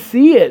don't even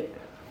see it.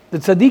 The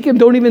tzaddikim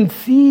don't even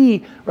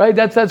see, right?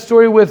 That's that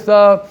story with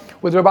Rabbi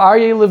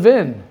Aryeh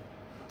Levin.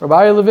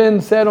 Rabbi Aryeh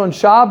Levin said on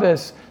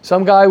Shabbos,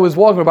 some guy was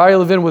walking. Rabbi Aryeh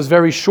Levin was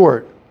very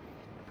short.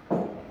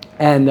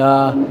 And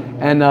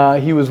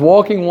he was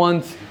walking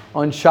once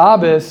on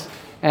Shabbos,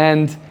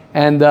 and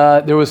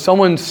there was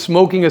someone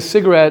smoking a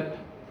cigarette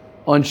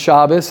on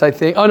Shabbos, I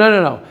think. Oh,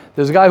 no.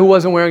 There's a guy who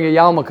wasn't wearing a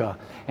yarmulke.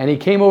 And he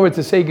came over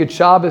to say Good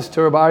Shabbos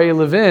to Rabbi Aryeh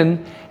Levin,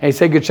 and he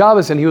said Good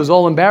Shabbos, and he was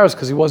all embarrassed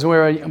because he wasn't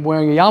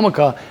wearing a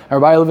yarmulke. And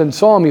Rabbi Aryeh Levin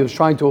saw him, he was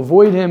trying to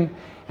avoid him,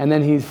 and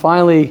then he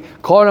finally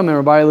caught him, and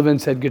Rabbi Aryeh Levin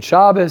said Good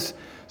Shabbos.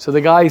 So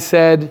the guy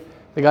says,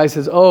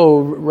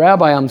 oh,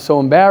 Rabbi, I'm so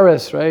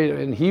embarrassed, right?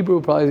 In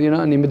Hebrew, probably,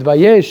 Ani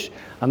mitvayesh,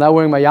 I'm not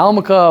wearing my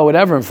yarmulke or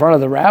whatever in front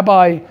of the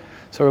rabbi.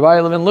 So Rabbi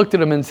Aryeh Levin looked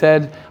at him and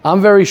said,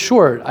 I'm very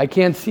short. I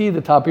can't see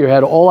the top of your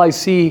head. All I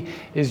see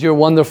is your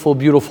wonderful,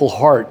 beautiful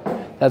heart.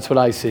 That's what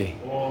I see.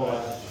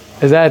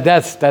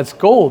 That's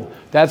gold.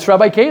 That's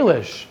Rabbi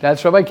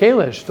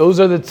Kalish. Those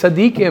are the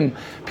tzaddikim,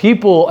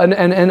 people,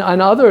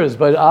 and others.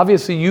 But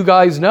obviously, you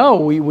guys know.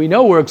 We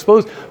know we're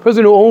exposed. A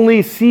person who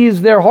only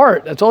sees their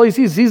heart. That's all he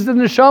sees. He sees the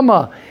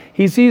neshama.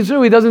 He sees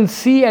through. He doesn't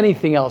see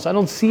anything else. I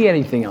don't see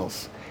anything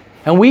else.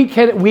 And we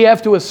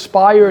have to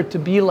aspire to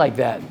be like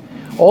that.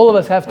 All of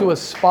us have to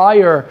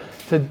aspire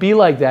to be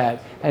like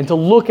that and to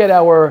look at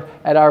ourselves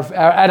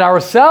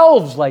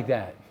like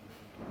that.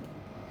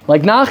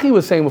 Like Nachi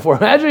was saying before,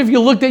 imagine if you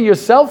looked at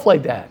yourself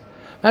like that.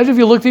 Imagine if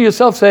you looked at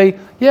yourself, say,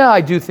 yeah,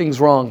 I do things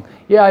wrong.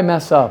 Yeah, I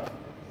mess up.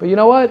 But you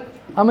know what?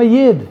 I'm a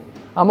Yid.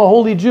 I'm a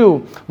holy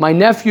Jew. My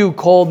nephew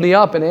called me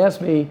up and asked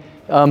me,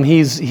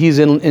 he's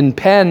in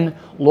Penn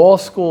Law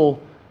School.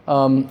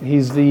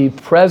 He's the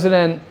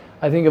president,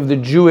 I think, of the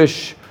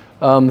Jewish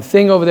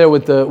thing over there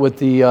with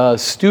the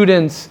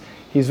students.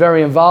 He's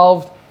very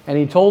involved. And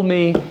he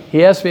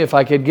asked me if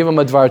I could give him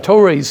a Dvar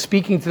Torah. He's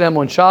speaking to them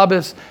on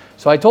Shabbos.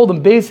 So I told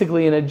him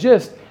basically in a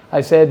gist,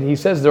 he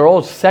says they're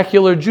all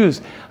secular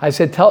Jews. I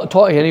said,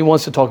 and he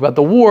wants to talk about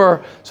the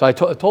war. So I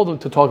told him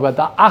to talk about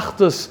the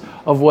achdus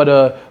of what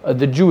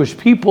the Jewish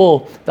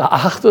people, the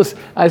achdus.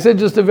 I said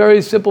just a very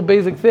simple,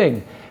 basic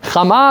thing.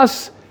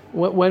 Hamas,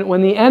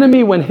 when the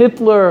enemy, when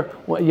Hitler,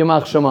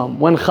 Yamach Shemam,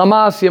 when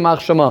Hamas, Yamach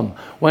Shemam,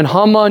 when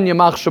Haman,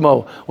 Yamach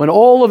Shemo, when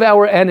all of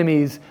our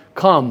enemies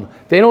come,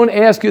 they don't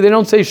ask you, they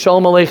don't say,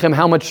 Shalom Aleichem,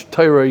 how much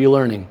Torah are you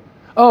learning?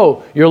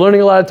 Oh, you're learning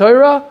a lot of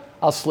Torah?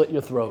 I'll slit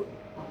your throat.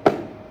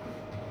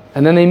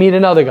 And then they meet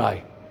another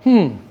guy. You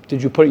have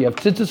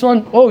tzitzis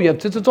on? Oh, you have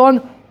tzitzis on?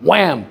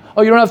 Wham!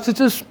 Oh, you don't have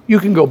tzitzis? You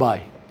can go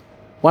by.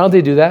 Why don't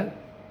they do that?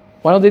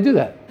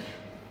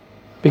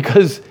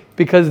 Because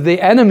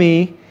the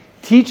enemy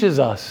teaches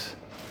us.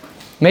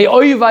 May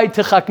oyivai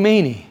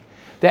techakmeni.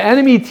 The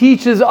enemy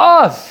teaches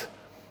us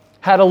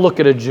how to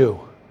look at a Jew.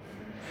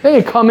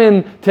 They come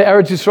in to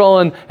Eretz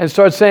Yisrael and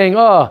start saying,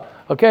 oh,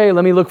 okay,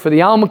 let me look for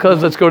the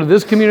yarmulkes, let's go to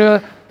this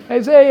community. I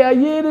say, a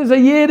Yid is a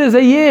Yid is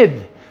a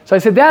Yid. So I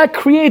said, that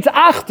creates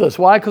achdus.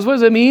 Why? Because what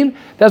does it mean?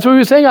 That's what we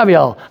were saying,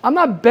 Aviel. I'm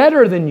not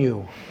better than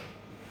you.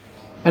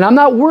 And I'm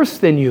not worse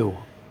than you.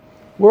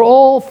 We're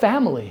all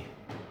family.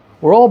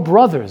 We're all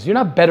brothers. You're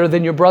not better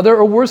than your brother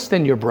or worse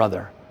than your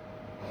brother.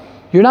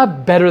 You're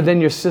not better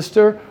than your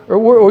sister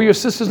or your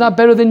sister's not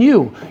better than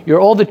you. You're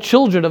all the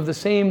children of the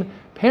same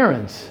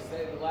parents.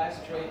 The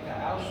last train to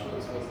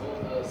Auschwitz was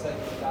all the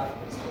secular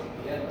doctors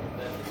at the end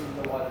that didn't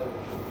know why they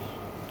were Jewish.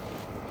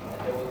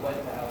 And they went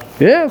to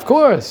Yeah, of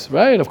course,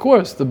 right? Of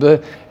course.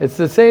 It's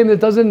the same. It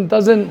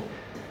doesn't.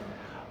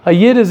 A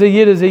yid is a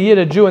yid is a yid,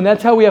 a Jew, and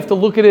that's how we have to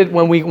look at it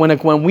when we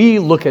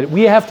look at it.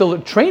 We have to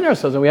train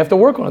ourselves and we have to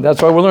work on it. That's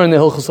why we're learning the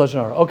Hilchos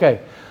Lashon Hara. Okay.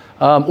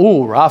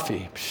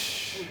 Rafi.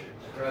 Psh.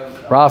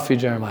 Rafi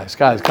Jeremiah.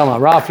 Guys, come on.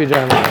 Rafi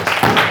Jeremiah.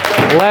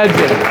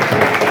 Legend.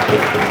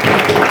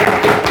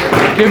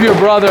 Give your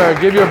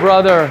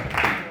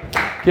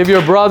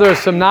brother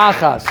some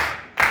nachas.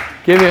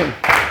 Give it.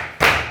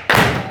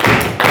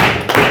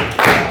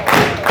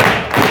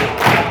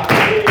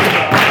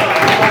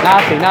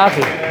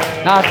 Nati.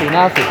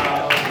 Nati.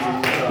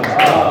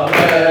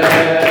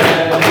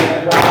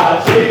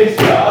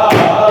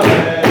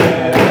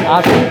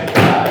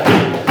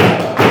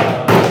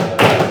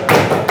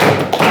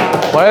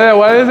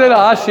 What is it?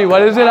 Ashi.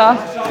 What is it?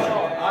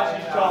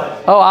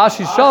 Oh,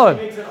 Ashi's Shalom.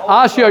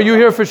 Ashi, are you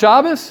here for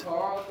Shabbos?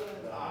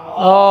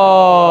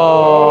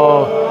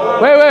 Oh.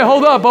 Wait,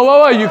 hold up.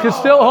 But you can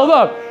still, hold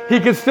up. He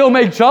can still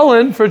make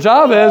cholent for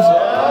Shabbos.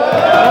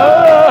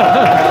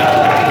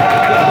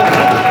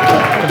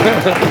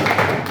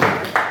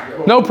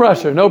 No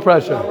pressure.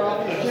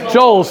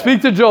 Joel,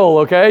 speak to Joel,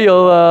 okay?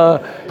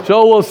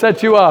 Joel will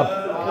set you up.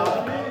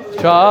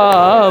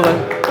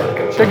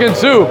 Chicken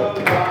soup.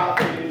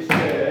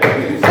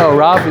 Oh,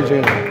 Rafi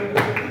Jim.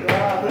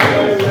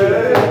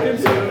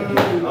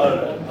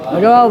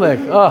 Alec.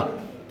 Oh,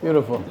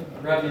 beautiful.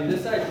 Rafi,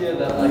 this idea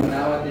that like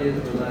nowadays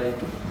we're like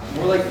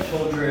more like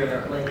children,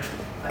 or like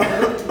I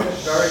feel like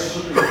it's very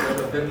quickly like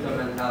a victim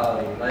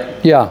mentality.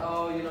 Like, yeah.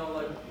 Oh,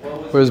 like what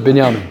was Where's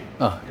Binyamin?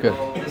 Oh, good.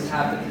 This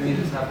happened to me,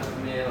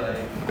 like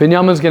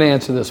Binyamin's going to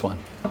answer this one.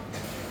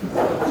 I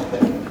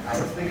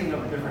was thinking of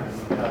a different,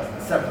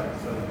 separate,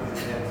 so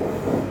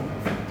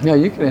Yeah,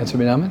 you can answer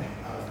Binyamin.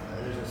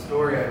 there's a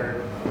story I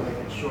heard,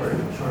 like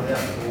shortly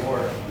after the war.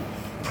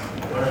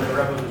 One of the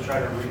rebels was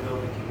trying to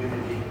rebuild the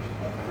community.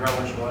 I forgot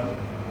which one.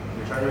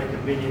 They were trying to make a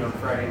meeting on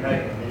Friday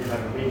night, and they didn't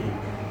have a meeting.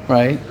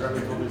 Right. The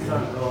rebel told his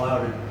son to go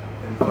out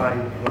and find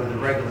one of the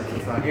regulars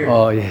that's not here.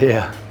 Oh,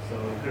 yeah. So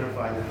they couldn't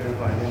find him.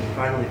 Then they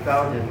finally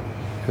found him.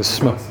 He was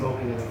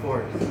smoking in the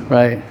forest.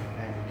 Right.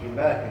 And he came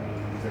back, and he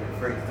was like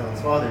afraid to tell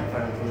his father. He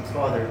finally told his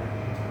father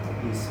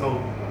he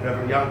smoked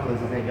whatever Yankel is.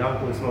 His name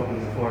Yankel is smoking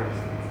in the forest.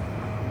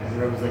 And the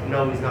rebel's like,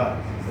 no, he's not.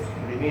 He's like,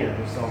 what do you mean? I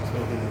just saw him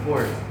smoking in the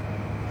forest.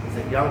 He's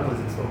like, Yankel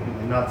isn't smoking.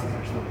 The Nazis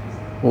are smoking.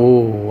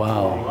 Oh,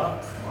 wow.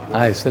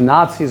 Nice. The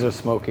Nazis are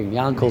smoking.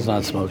 Yankel's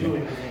not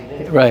smoking.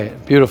 Right.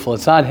 Beautiful.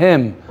 It's not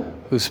him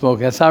who's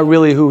smoking. That's not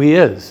really who he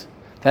is.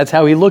 That's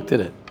how he looked at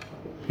it.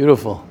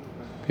 Beautiful.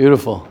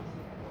 Binyamin.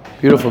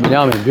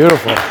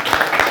 Beautiful.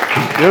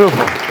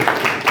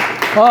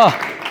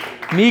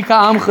 Mika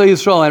Amcha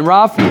Yisrael. And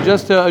Rafi,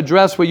 just to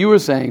address what you were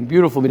saying,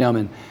 beautiful,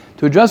 Binyamin.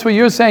 To address what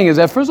you're saying is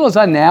that, first of all, it's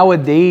not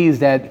nowadays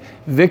that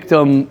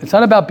victim, it's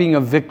not about being a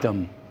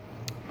victim.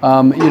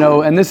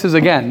 And this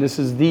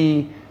is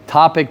the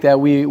topic that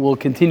we will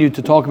continue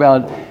to talk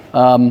about,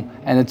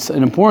 and it's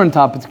an important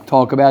topic to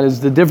talk about,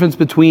 is the difference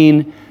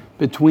between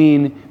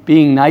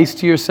being nice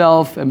to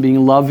yourself and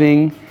being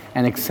loving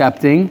and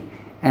accepting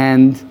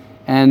and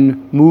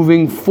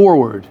moving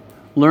forward,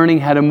 learning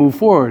how to move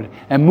forward.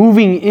 And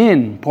moving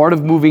in, part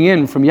of moving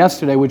in from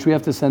yesterday, which we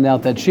have to send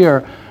out that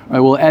shir, right,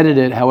 we'll edit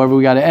it, however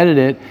we got to edit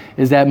it,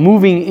 is that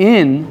moving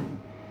in,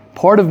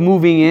 part of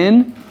moving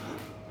in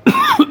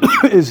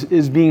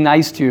is being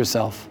nice to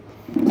yourself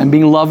and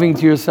being loving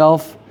to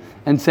yourself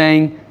and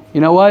saying,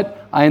 you know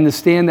what, I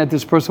understand that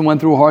this person went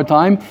through a hard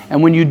time.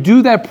 And when you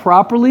do that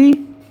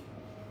properly,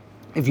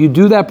 if you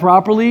do that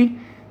properly,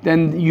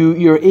 then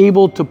you're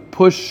able to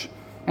push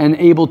and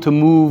able to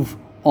move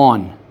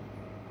on.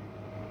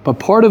 But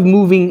part of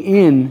moving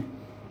in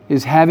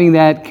is having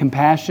that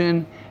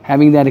compassion,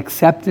 having that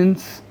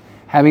acceptance,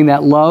 having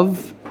that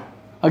love.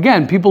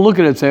 Again, people look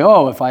at it and say,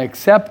 oh, if I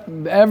accept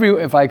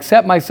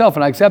myself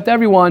and I accept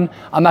everyone,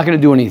 I'm not going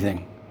to do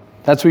anything.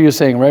 That's what you're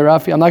saying, right,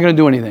 Rafi? I'm not going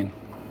to do anything.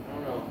 I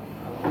don't know.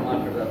 I'm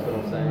not sure that's what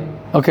I'm saying.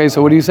 Okay,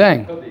 so what are you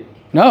saying? Could be.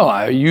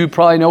 No, you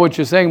probably know what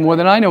you're saying more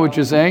than I know what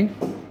you're saying.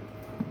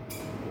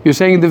 You're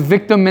saying the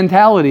victim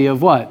mentality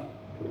of what?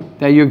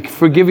 That you're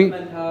forgiving. The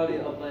mentality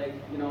of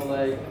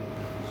like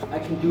I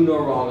can do no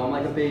wrong. I'm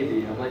like a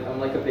baby. I'm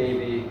like a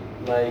baby.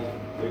 Like.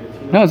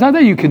 No, it's not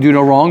that you can do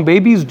no wrong.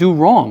 Babies do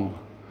wrong.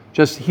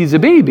 Just he's a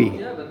baby.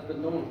 Yeah, but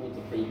no one holds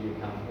a baby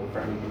accountable for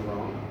anything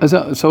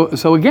wrong.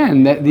 So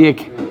again,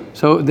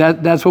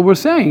 that's what we're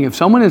saying. If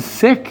someone is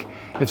sick,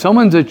 if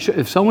someone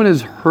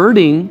is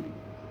hurting,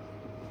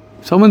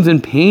 if someone's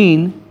in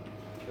pain.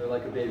 They're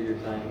like a baby. You're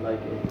saying like.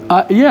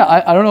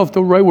 I don't know if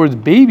the right word is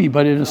baby,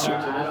 but in a.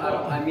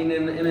 I mean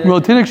in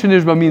well, Tinek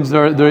Shenishba means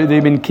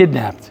they've been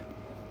kidnapped.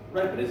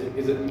 Right, but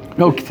is it?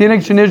 No, Tinek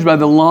Shenishba.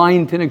 The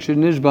line Tinek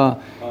Shenishba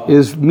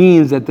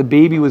means that the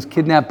baby was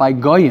kidnapped by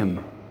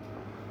goyim.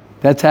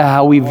 That's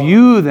how we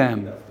view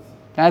them.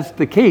 That's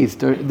the case.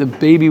 The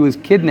baby was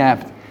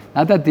kidnapped,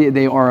 not that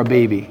they are a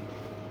baby.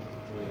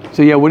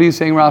 So yeah, what are you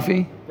saying,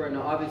 Rafi? Right.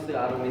 No, obviously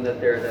I don't mean that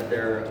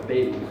they're a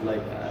baby.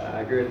 Like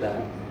I agree with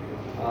that.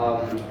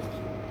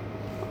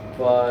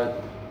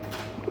 But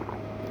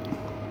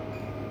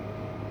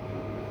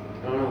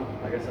I don't know.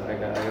 I guess I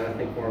gotta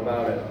think more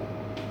about it.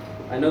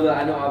 I know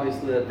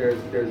obviously that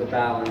there's a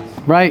balance.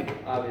 Right.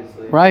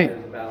 Obviously. Right.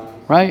 There's a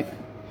balance. Right.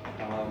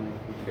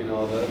 Between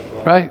all of it.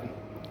 But, Right.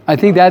 I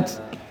think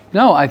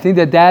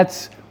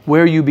that's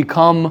where you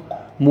become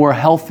more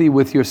healthy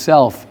with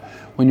yourself.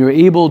 When you're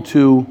able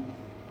to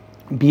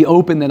be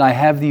open that I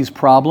have these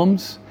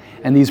problems,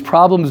 and these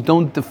problems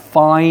don't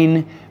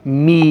define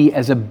me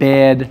as a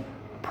bad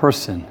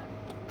person.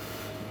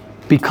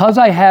 Because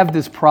I have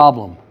this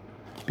problem,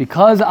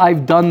 because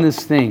I've done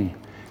this thing,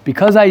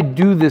 because I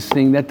do this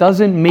thing, that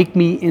doesn't make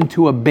me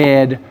into a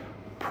bad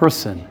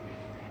person.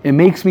 It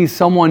makes me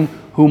someone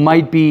who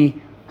might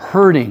be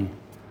hurting.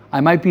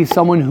 I might be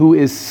someone who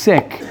is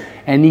sick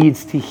and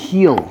needs to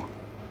heal.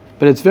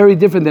 But it's very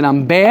different than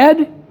I'm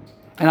bad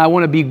and I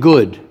want to be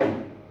good.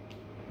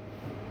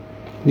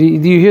 Do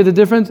you hear the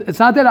difference? It's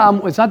not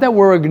that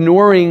we're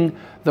ignoring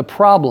the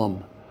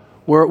problem.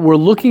 We're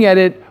looking at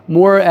it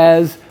more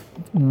as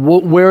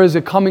where is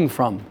it coming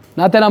from?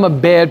 Not that I'm a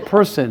bad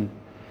person.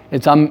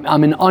 It's I'm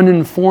an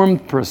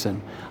uninformed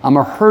person. I'm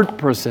a hurt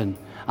person.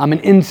 I'm an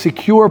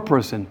insecure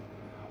person.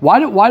 Why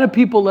do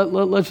people,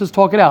 let's just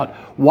talk it out.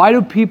 Why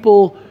do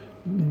people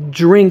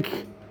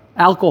drink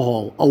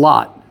alcohol a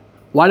lot?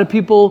 Why do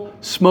people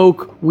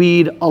smoke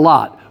weed a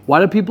lot? Why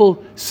do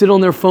people sit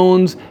on their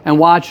phones and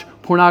watch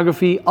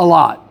pornography a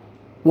lot?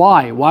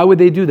 Why? Why would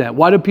they do that?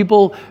 Why do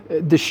people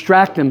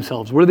distract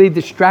themselves? What are they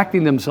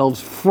distracting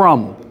themselves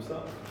from?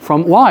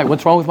 From why?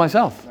 What's wrong with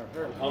myself?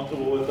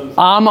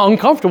 I'm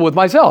uncomfortable with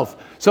myself.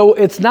 So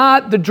it's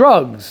not the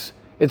drugs.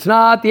 It's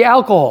not the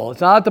alcohol. It's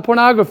not the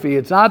pornography.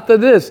 It's not the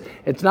this.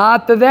 It's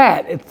not the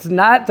that. It's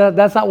not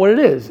that's not what it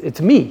is.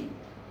 It's me.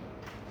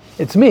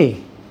 It's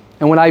me.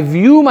 And when I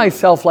view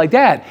myself like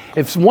that,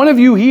 if somebody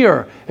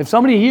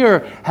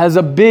here has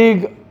a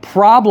big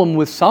problem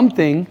with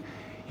something,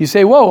 you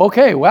say, whoa,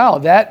 okay, wow,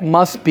 that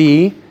must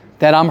be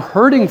that I'm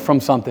hurting from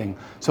something.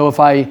 So if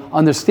I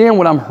understand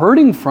what I'm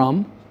hurting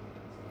from,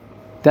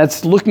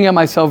 that's looking at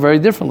myself very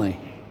differently.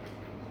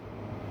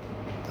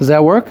 Does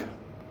that work?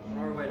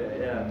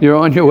 Yeah. You're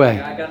on your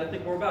way. I gotta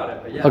think more about it,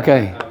 but yeah.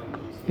 Okay.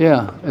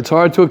 Yeah, it's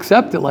hard to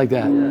accept it like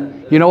that.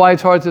 You know why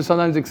it's hard to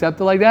sometimes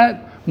accept it like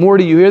that?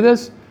 Morty, you hear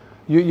this?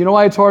 You know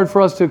why it's hard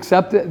for us to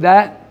accept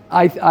that,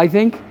 I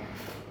think?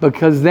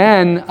 Because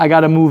then I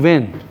got to move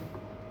in.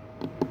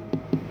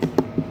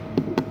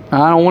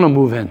 I don't want to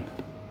move in.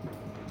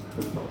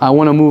 I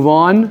want to move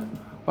on,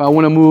 or I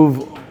want to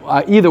move,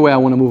 either way I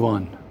want to move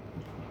on.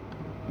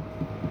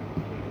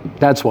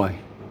 That's why.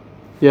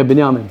 Yeah,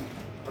 Benjamin.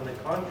 On the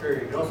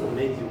contrary, it also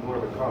makes you more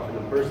of a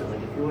confident person.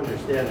 Like if you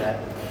understand that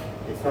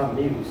it's not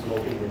me who's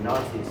smoking, the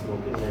Nazi is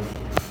smoking, then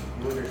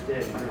you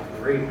understand you're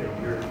great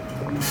and you're,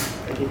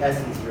 in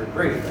essence, you're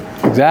great.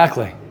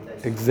 Exactly.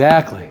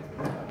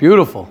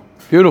 Beautiful.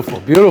 I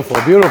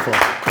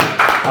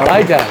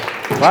like that.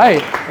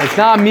 Right. It's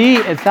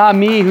not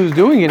me who's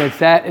doing it. It's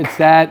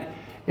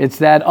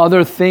that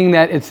other thing,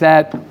 it's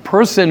that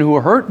person who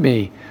hurt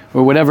me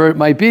or whatever it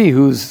might be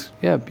who's,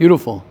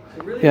 beautiful.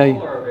 So really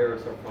all our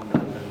Averos are from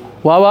that then.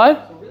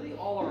 What? So really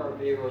all our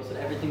Averos and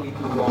everything we do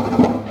wrong is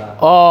from that.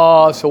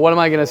 Oh, so what am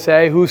I going to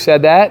say? Who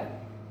said that?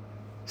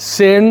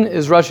 Sin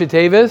is Rashi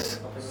Tevis?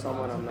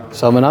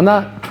 Someone I'm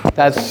not.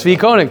 That's Tzvi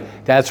Koenig.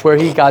 That's where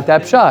he got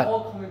that shot. It's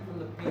all coming from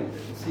the pain.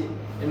 See,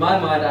 in my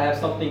mind, I have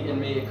something in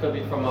me. It could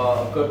be from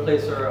a good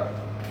place or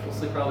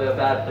mostly probably a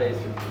bad place.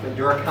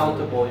 You're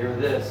accountable. You're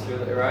this. You're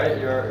right.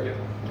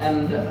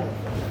 And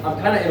I'm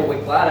kind of in a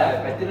way glad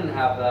I didn't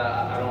have that.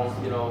 I don't,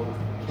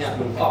 can't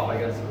move up. I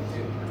guess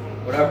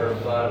whatever.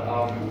 But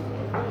I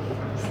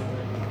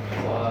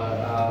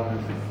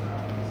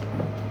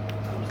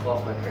just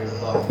lost my train of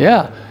thought.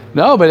 Yeah.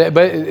 No, but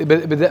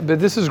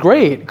this is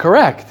great.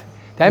 Correct.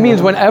 That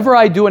means whenever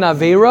I do an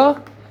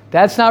Aveira,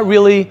 that's not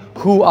really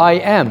who I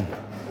am.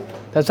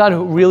 That's not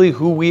really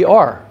who we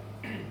are.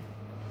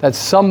 That's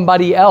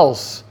somebody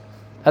else.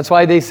 That's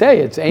why they say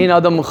it's Ein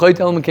Adam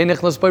Mechotel Mekei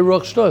Nichnas Bei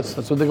Ruach Shtus.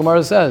 That's what the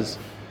Gemara says.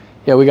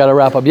 Yeah, we got to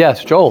wrap up.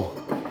 Yes, Joel.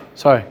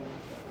 Sorry.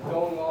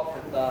 Going off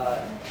of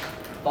that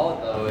thought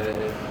though,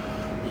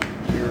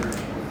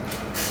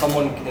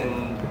 someone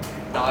can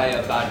die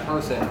a bad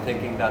person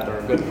thinking that they're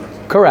a good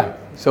person. Correct.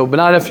 So, but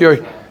not if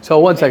you're. So,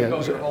 one second.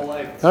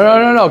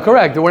 No.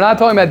 Correct. We're not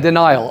talking about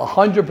denial.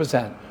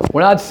 100%.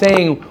 We're not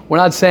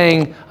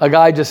saying a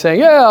guy just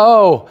saying,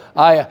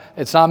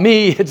 it's not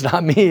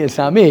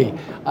me.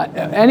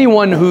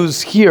 Anyone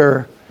who's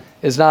here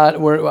is not.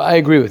 I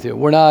agree with you.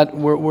 We're not.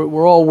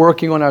 We're all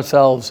working on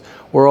ourselves.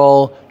 We're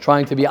all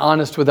trying to be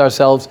honest with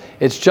ourselves.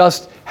 It's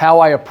just how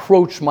I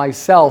approach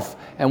myself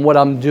and what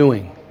I'm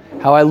doing,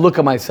 how I look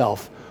at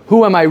myself.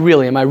 Who am I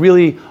really? Am I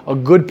really a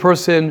good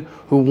person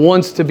who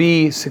wants to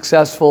be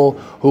successful,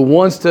 who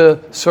wants to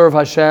serve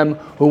Hashem,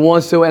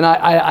 and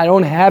I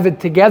don't have it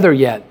together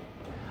yet.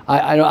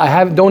 I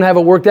don't have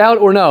it worked out,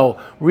 or no,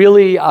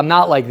 really I'm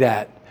not like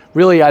that.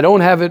 Really, I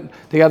don't have it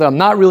together. I'm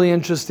not really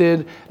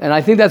interested. And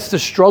I think that's the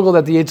struggle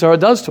that the Yetzer Hara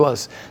does to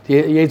us.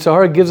 The Yetzer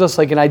Hara gives us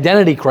like an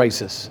identity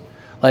crisis.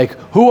 Like,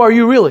 who are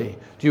you really?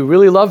 Do you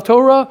really love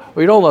Torah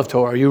or you don't love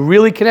Torah? Are you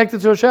really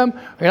connected to Hashem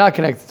or you're not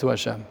connected to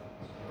Hashem?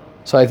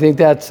 So I think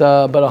that's,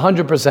 but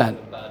 100%.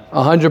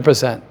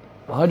 100%.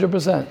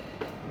 100%.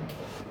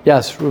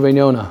 Yes, Reuven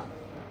Yonah.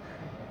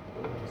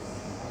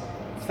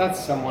 It's not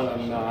someone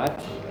I'm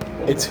not.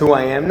 It's who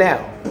I am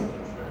now.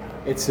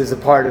 It's a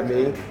part of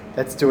me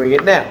that's doing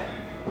it now.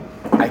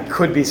 I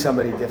could be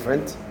somebody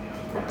different,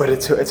 but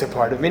it's a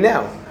part of me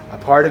now. A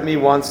part of me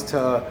wants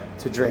to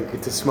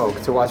drink, to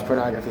smoke, to watch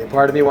pornography. A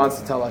part of me wants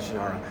to tell Lashon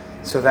Hara.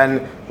 So then,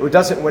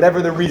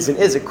 whatever the reason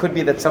is, it could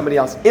be that somebody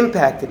else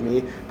impacted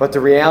me, but the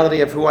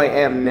reality of who I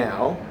am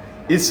now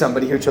is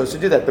somebody who chose to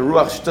do that. The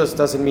Ruach Shtus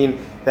doesn't mean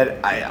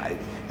that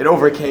it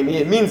overcame me.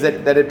 It means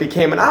that it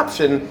became an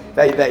option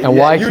that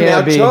you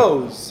now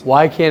chose.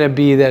 Why can't it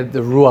be that the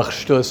Ruach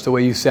Shtus, the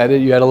way you said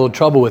it, you had a little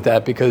trouble with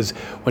that because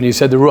when you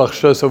said the Ruach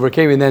Shtus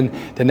overcame me,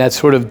 then that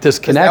sort of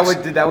disconnects.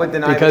 That would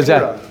deny the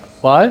Torah.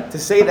 What? To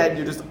say that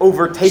you're just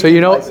overtaken. So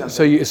you know, by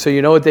something. so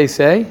you know what they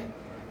say?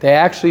 They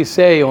actually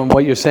say on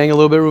what you're saying a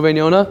little bit, Reuven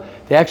Yonah.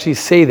 They actually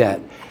say that.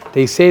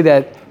 They say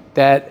that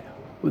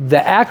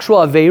the actual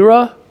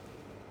Aveira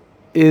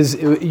is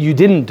you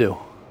didn't do.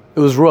 It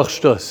was Ruach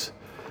Shtus.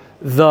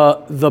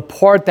 The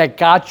part that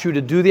got you to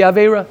do the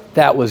Aveira,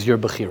 that was your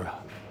Bechira.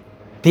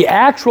 The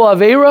actual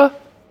Aveira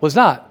was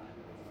not.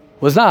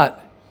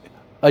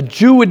 A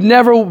Jew would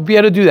never be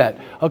able to do that.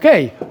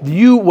 Okay,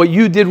 what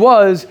you did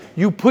was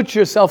you put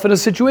yourself in a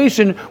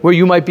situation where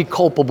you might be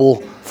culpable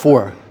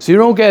for. So you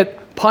don't get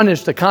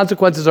punished. The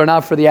consequences are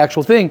not for the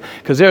actual thing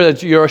because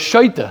you're a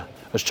shaita.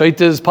 A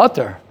shaita is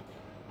pater.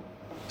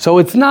 So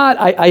it's not.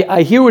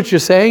 I hear what you're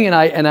saying,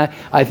 and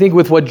I think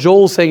with what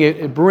Joel's saying,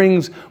 it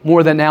brings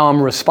more than now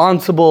I'm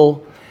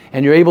responsible,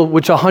 and you're able,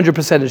 which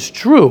 100% is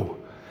true.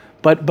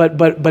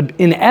 But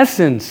in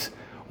essence,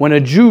 when a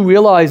Jew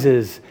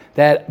realizes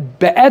that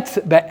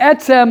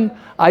be'etzem,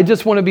 I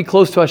just want to be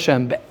close to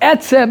Hashem.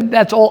 Be'etzem,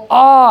 that's all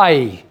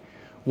I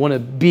want to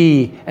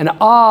be and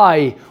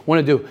I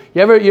want to do.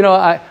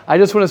 I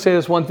just want to say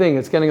this one thing.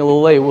 It's getting a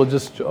little late. We'll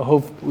just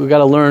hope we've got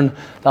to learn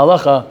the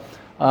halacha.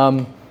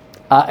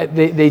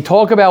 They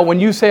talk about when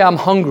you say I'm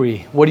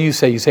hungry, what do you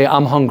say? You say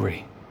I'm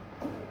hungry.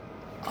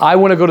 I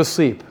want to go to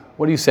sleep.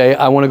 What do you say?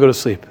 I want to go to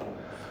sleep.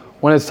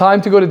 When it's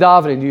time to go to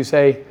davening, do you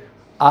say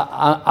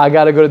I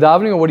got to go to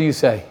davening, or what do you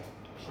say?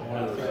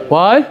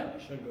 What?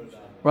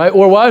 Right?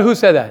 Or what? Who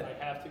said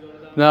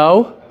that?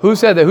 No. Who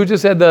said that? Who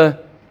just said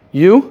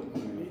you?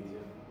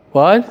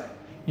 What?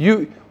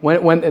 You?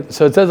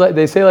 So it says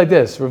they say like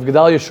this. Rav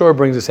Gedalia Shor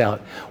brings this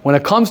out. When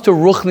it comes to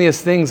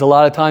ruchnius things, a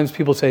lot of times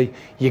people say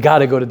you got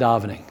to go to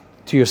davening.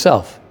 To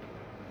yourself,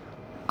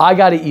 I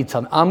got to eat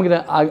something.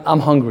 I'm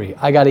hungry.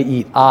 I got to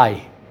eat.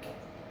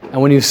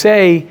 And when you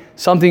say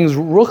something's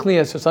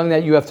ruchnius or something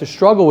that you have to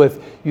struggle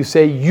with, you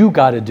say you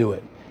got to do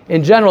it.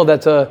 In general,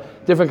 that's a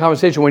different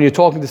conversation. When you're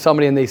talking to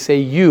somebody and they say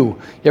you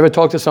ever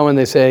talk to someone and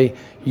they say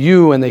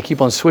you and they keep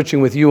on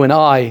switching with you and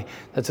I,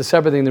 that's a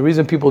separate thing. The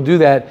reason people do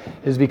that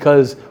is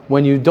because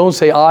when you don't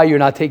say I, you're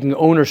not taking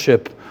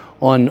ownership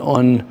on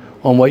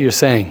what you're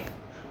saying.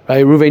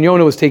 Right? Reuven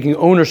Yonah was taking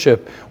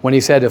ownership when he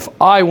said, if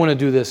I want to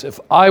do this, if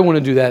I want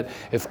to do that,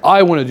 if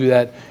I want to do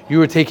that, you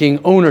were taking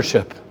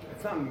ownership.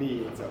 It's not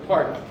me, it's a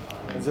part.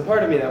 It's a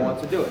part of me that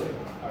wants to do it.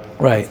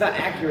 Right. It's not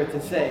accurate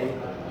to say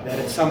that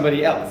it's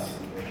somebody else.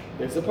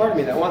 There's a part of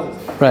me that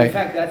wants it. Right. In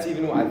fact, that's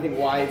even I think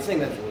why it's saying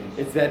that.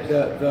 It's that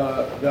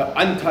the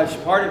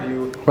untouched part of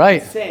you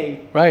right. is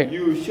saying right.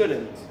 you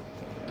shouldn't.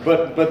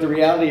 But the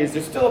reality is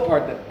there's still a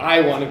part that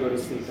I want to go to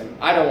sleep and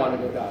I don't want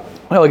to go down.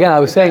 Well, again, I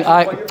was saying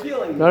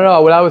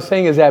No. What I was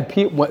saying is that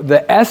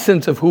the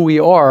essence of who we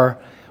are,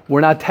 we're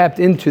not tapped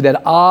into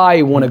that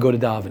I want to go to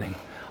davening.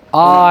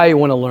 I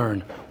want to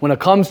learn. When it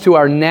comes to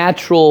our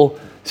natural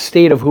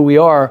state of who we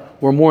are,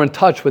 we're more in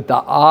touch with the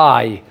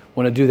I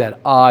want to do that.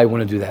 I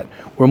want to do that.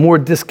 We're more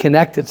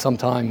disconnected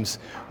sometimes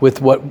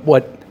with what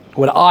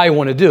I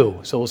want to do.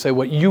 So we'll say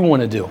what you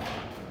want to do.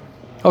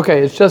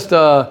 Okay, it's just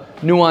a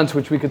nuance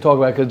which we could talk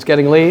about because it's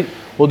getting late.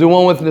 We'll do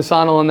one with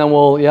Nisanel and then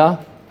we'll, yeah?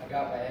 I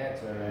got my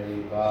answer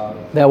already, Bob.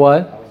 That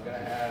what? I was going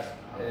to ask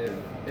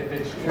if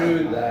it's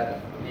true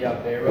that the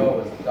Avera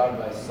was done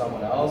by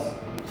someone else,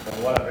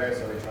 then what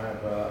Averas are we trying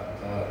to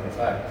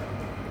perfect?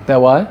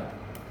 That what?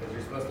 Because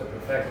you're supposed to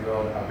perfect your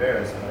own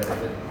Averas.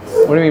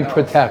 What do you mean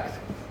protect?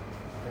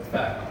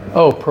 Perfect.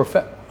 Oh,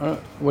 perfect.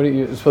 What are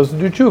you supposed to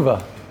do?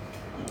 Tshuva.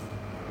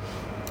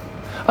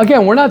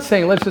 Again, we're not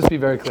saying, let's just be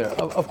very clear.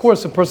 Of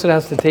course, a person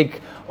has to take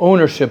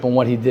ownership on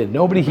what he did.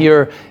 Nobody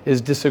here is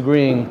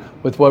disagreeing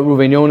with what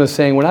Reuven Yonah is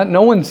saying.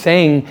 No one's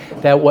saying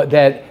that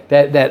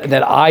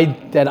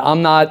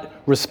I'm not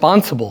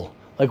responsible.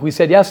 Like we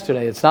said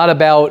yesterday, it's not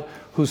about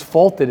whose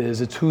fault it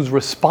is, it's who's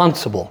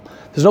responsible.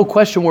 There's no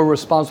question we're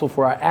responsible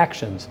for our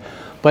actions.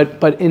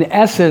 But in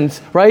essence,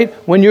 right,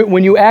 when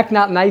you act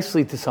not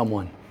nicely to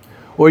someone,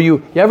 or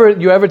you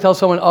ever tell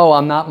someone, oh,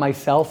 I'm not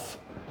myself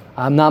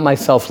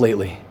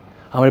lately.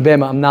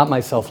 I'm not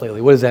myself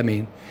lately. What does that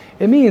mean?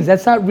 It means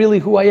that's not really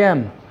who I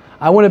am.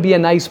 I want to be a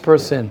nice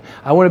person.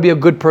 I want to be a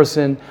good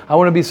person. I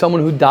want to be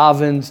someone who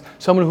davens,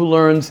 someone who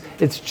learns.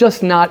 It's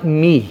just not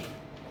me.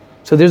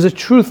 So there's a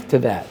truth to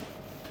that.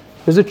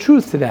 There's a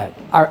truth to that.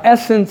 Our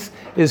essence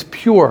is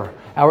pure.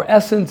 Our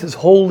essence is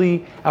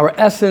holy. Our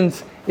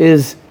essence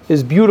is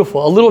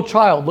beautiful. A little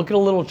child, look at a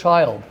little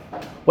child.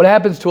 What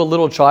happens to a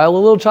little child? A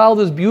little child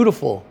is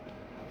beautiful.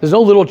 There's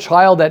no little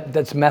child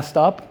that's messed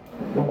up.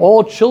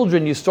 All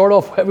children,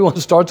 everyone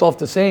starts off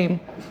the same.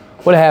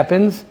 What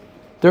happens?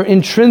 They're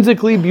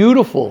intrinsically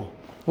beautiful.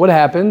 What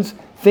happens?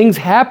 Things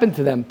happen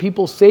to them.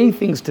 People say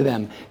things to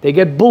them. They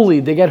get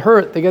bullied, they get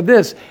hurt, they get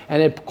this.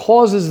 And it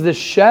causes this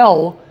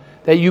shell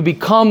that you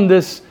become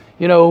this,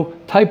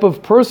 type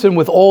of person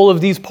with all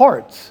of these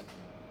parts.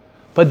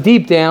 But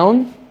deep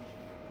down,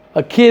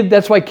 a kid,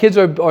 that's why kids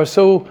are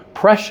so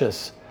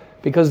precious,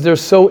 because they're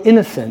so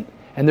innocent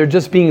and they're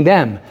just being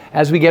them.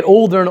 As we get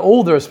older and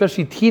older,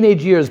 especially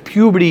teenage years,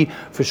 puberty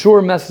for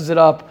sure messes it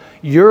up.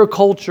 Your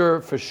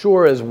culture for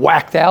sure is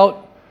whacked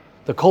out.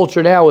 The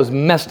culture now is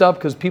messed up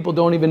because people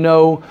don't even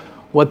know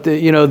what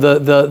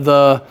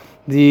the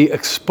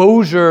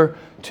exposure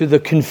to the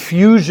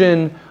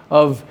confusion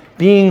of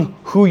being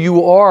who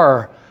you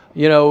are,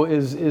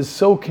 is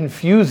so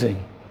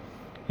confusing.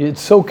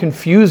 It's so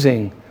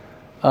confusing,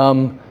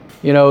 that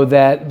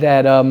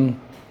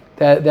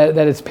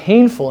it's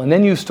painful. And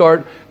then you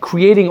start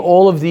creating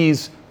all of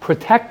these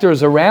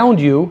protectors around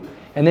you,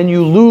 and then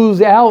you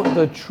lose out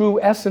the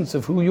true essence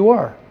of who you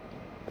are.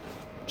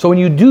 So when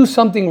you do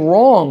something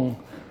wrong,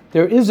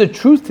 there is a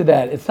truth to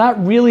that. It's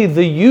not really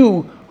the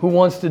you who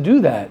wants to do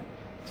that.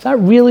 It's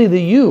not really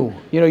the you.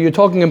 You're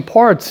talking in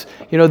parts.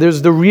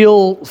 There's the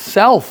real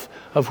self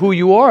of who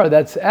you are.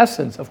 That's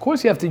essence. Of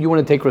course you want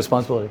to take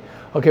responsibility.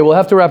 Okay, we'll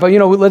have to wrap up.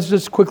 Let's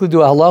just quickly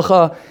do a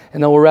halacha,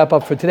 and then we'll wrap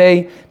up for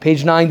today.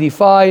 Page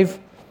 95.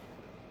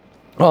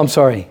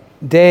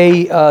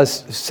 Day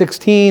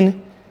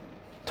 16.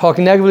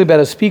 Talking negatively about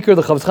a speaker.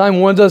 The Chofetz Chaim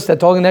warns us that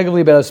talking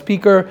negatively about a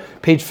speaker,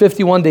 page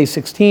 51, day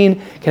 16,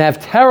 can have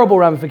terrible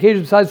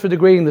ramifications. Besides for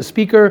degrading the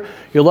speaker,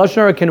 your lashon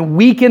hara can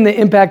weaken the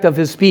impact of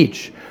his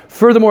speech.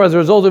 Furthermore, as a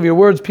result of your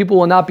words, people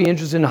will not be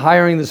interested in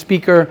hiring the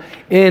speaker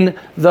in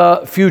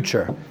the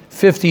future.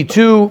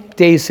 52,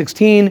 day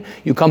 16,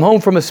 you come home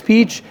from a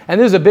speech, and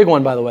this is a big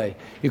one, by the way.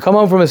 You come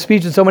home from a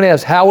speech and someone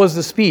asks, how was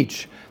the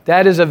speech?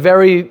 That is a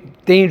very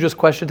dangerous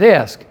question to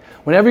ask.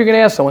 Whenever you're going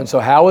to ask someone, so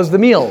how was the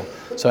meal?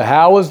 So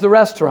how was the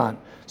restaurant?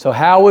 So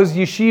how was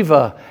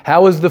yeshiva?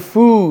 How was the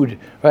food?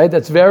 Right?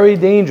 That's very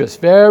dangerous,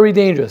 very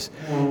dangerous.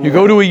 You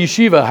go to a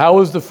yeshiva, how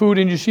was the food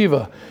in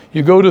yeshiva?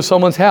 You go to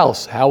someone's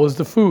house, how was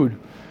the food?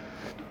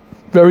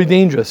 Very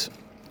dangerous.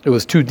 It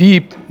was too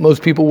deep.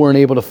 Most people weren't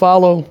able to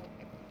follow.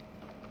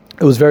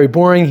 It was very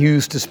boring. He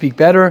used to speak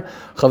better.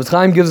 Chofetz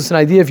Chaim gives us an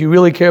idea. If you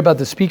really care about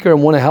the speaker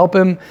and want to help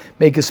him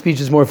make his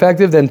speeches more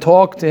effective, then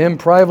talk to him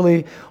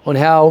privately on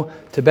how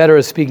to better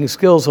his speaking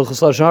skills.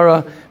 Hilchos Lashon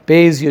Hara,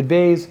 Beis, Yud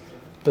Beis.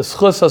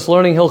 B'schus us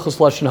learning Hilchos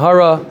Lashon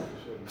Hara.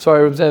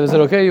 Sorry, is it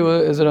okay?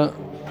 Is it a...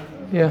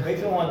 Yeah.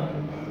 Based on what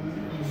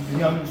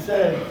Young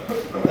said,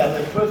 that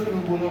the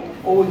person will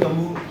always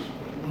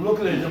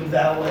look at it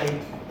that way,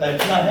 that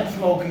it's not him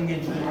smoking,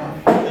 it's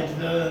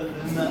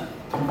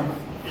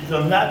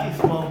the Nazi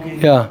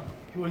smoking. Yeah.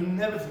 He would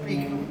never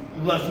speak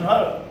Lashon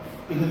Hara.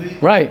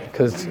 Right,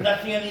 because...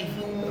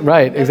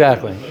 Right,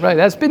 exactly. Right,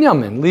 that's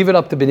Binyamin. Leave it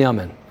up to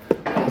Binyamin.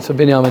 That's what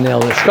Binyamin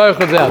nailed it. Shkoyach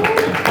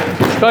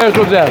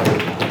Lev.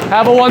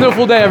 Have a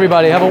wonderful day,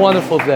 everybody. Have a wonderful day.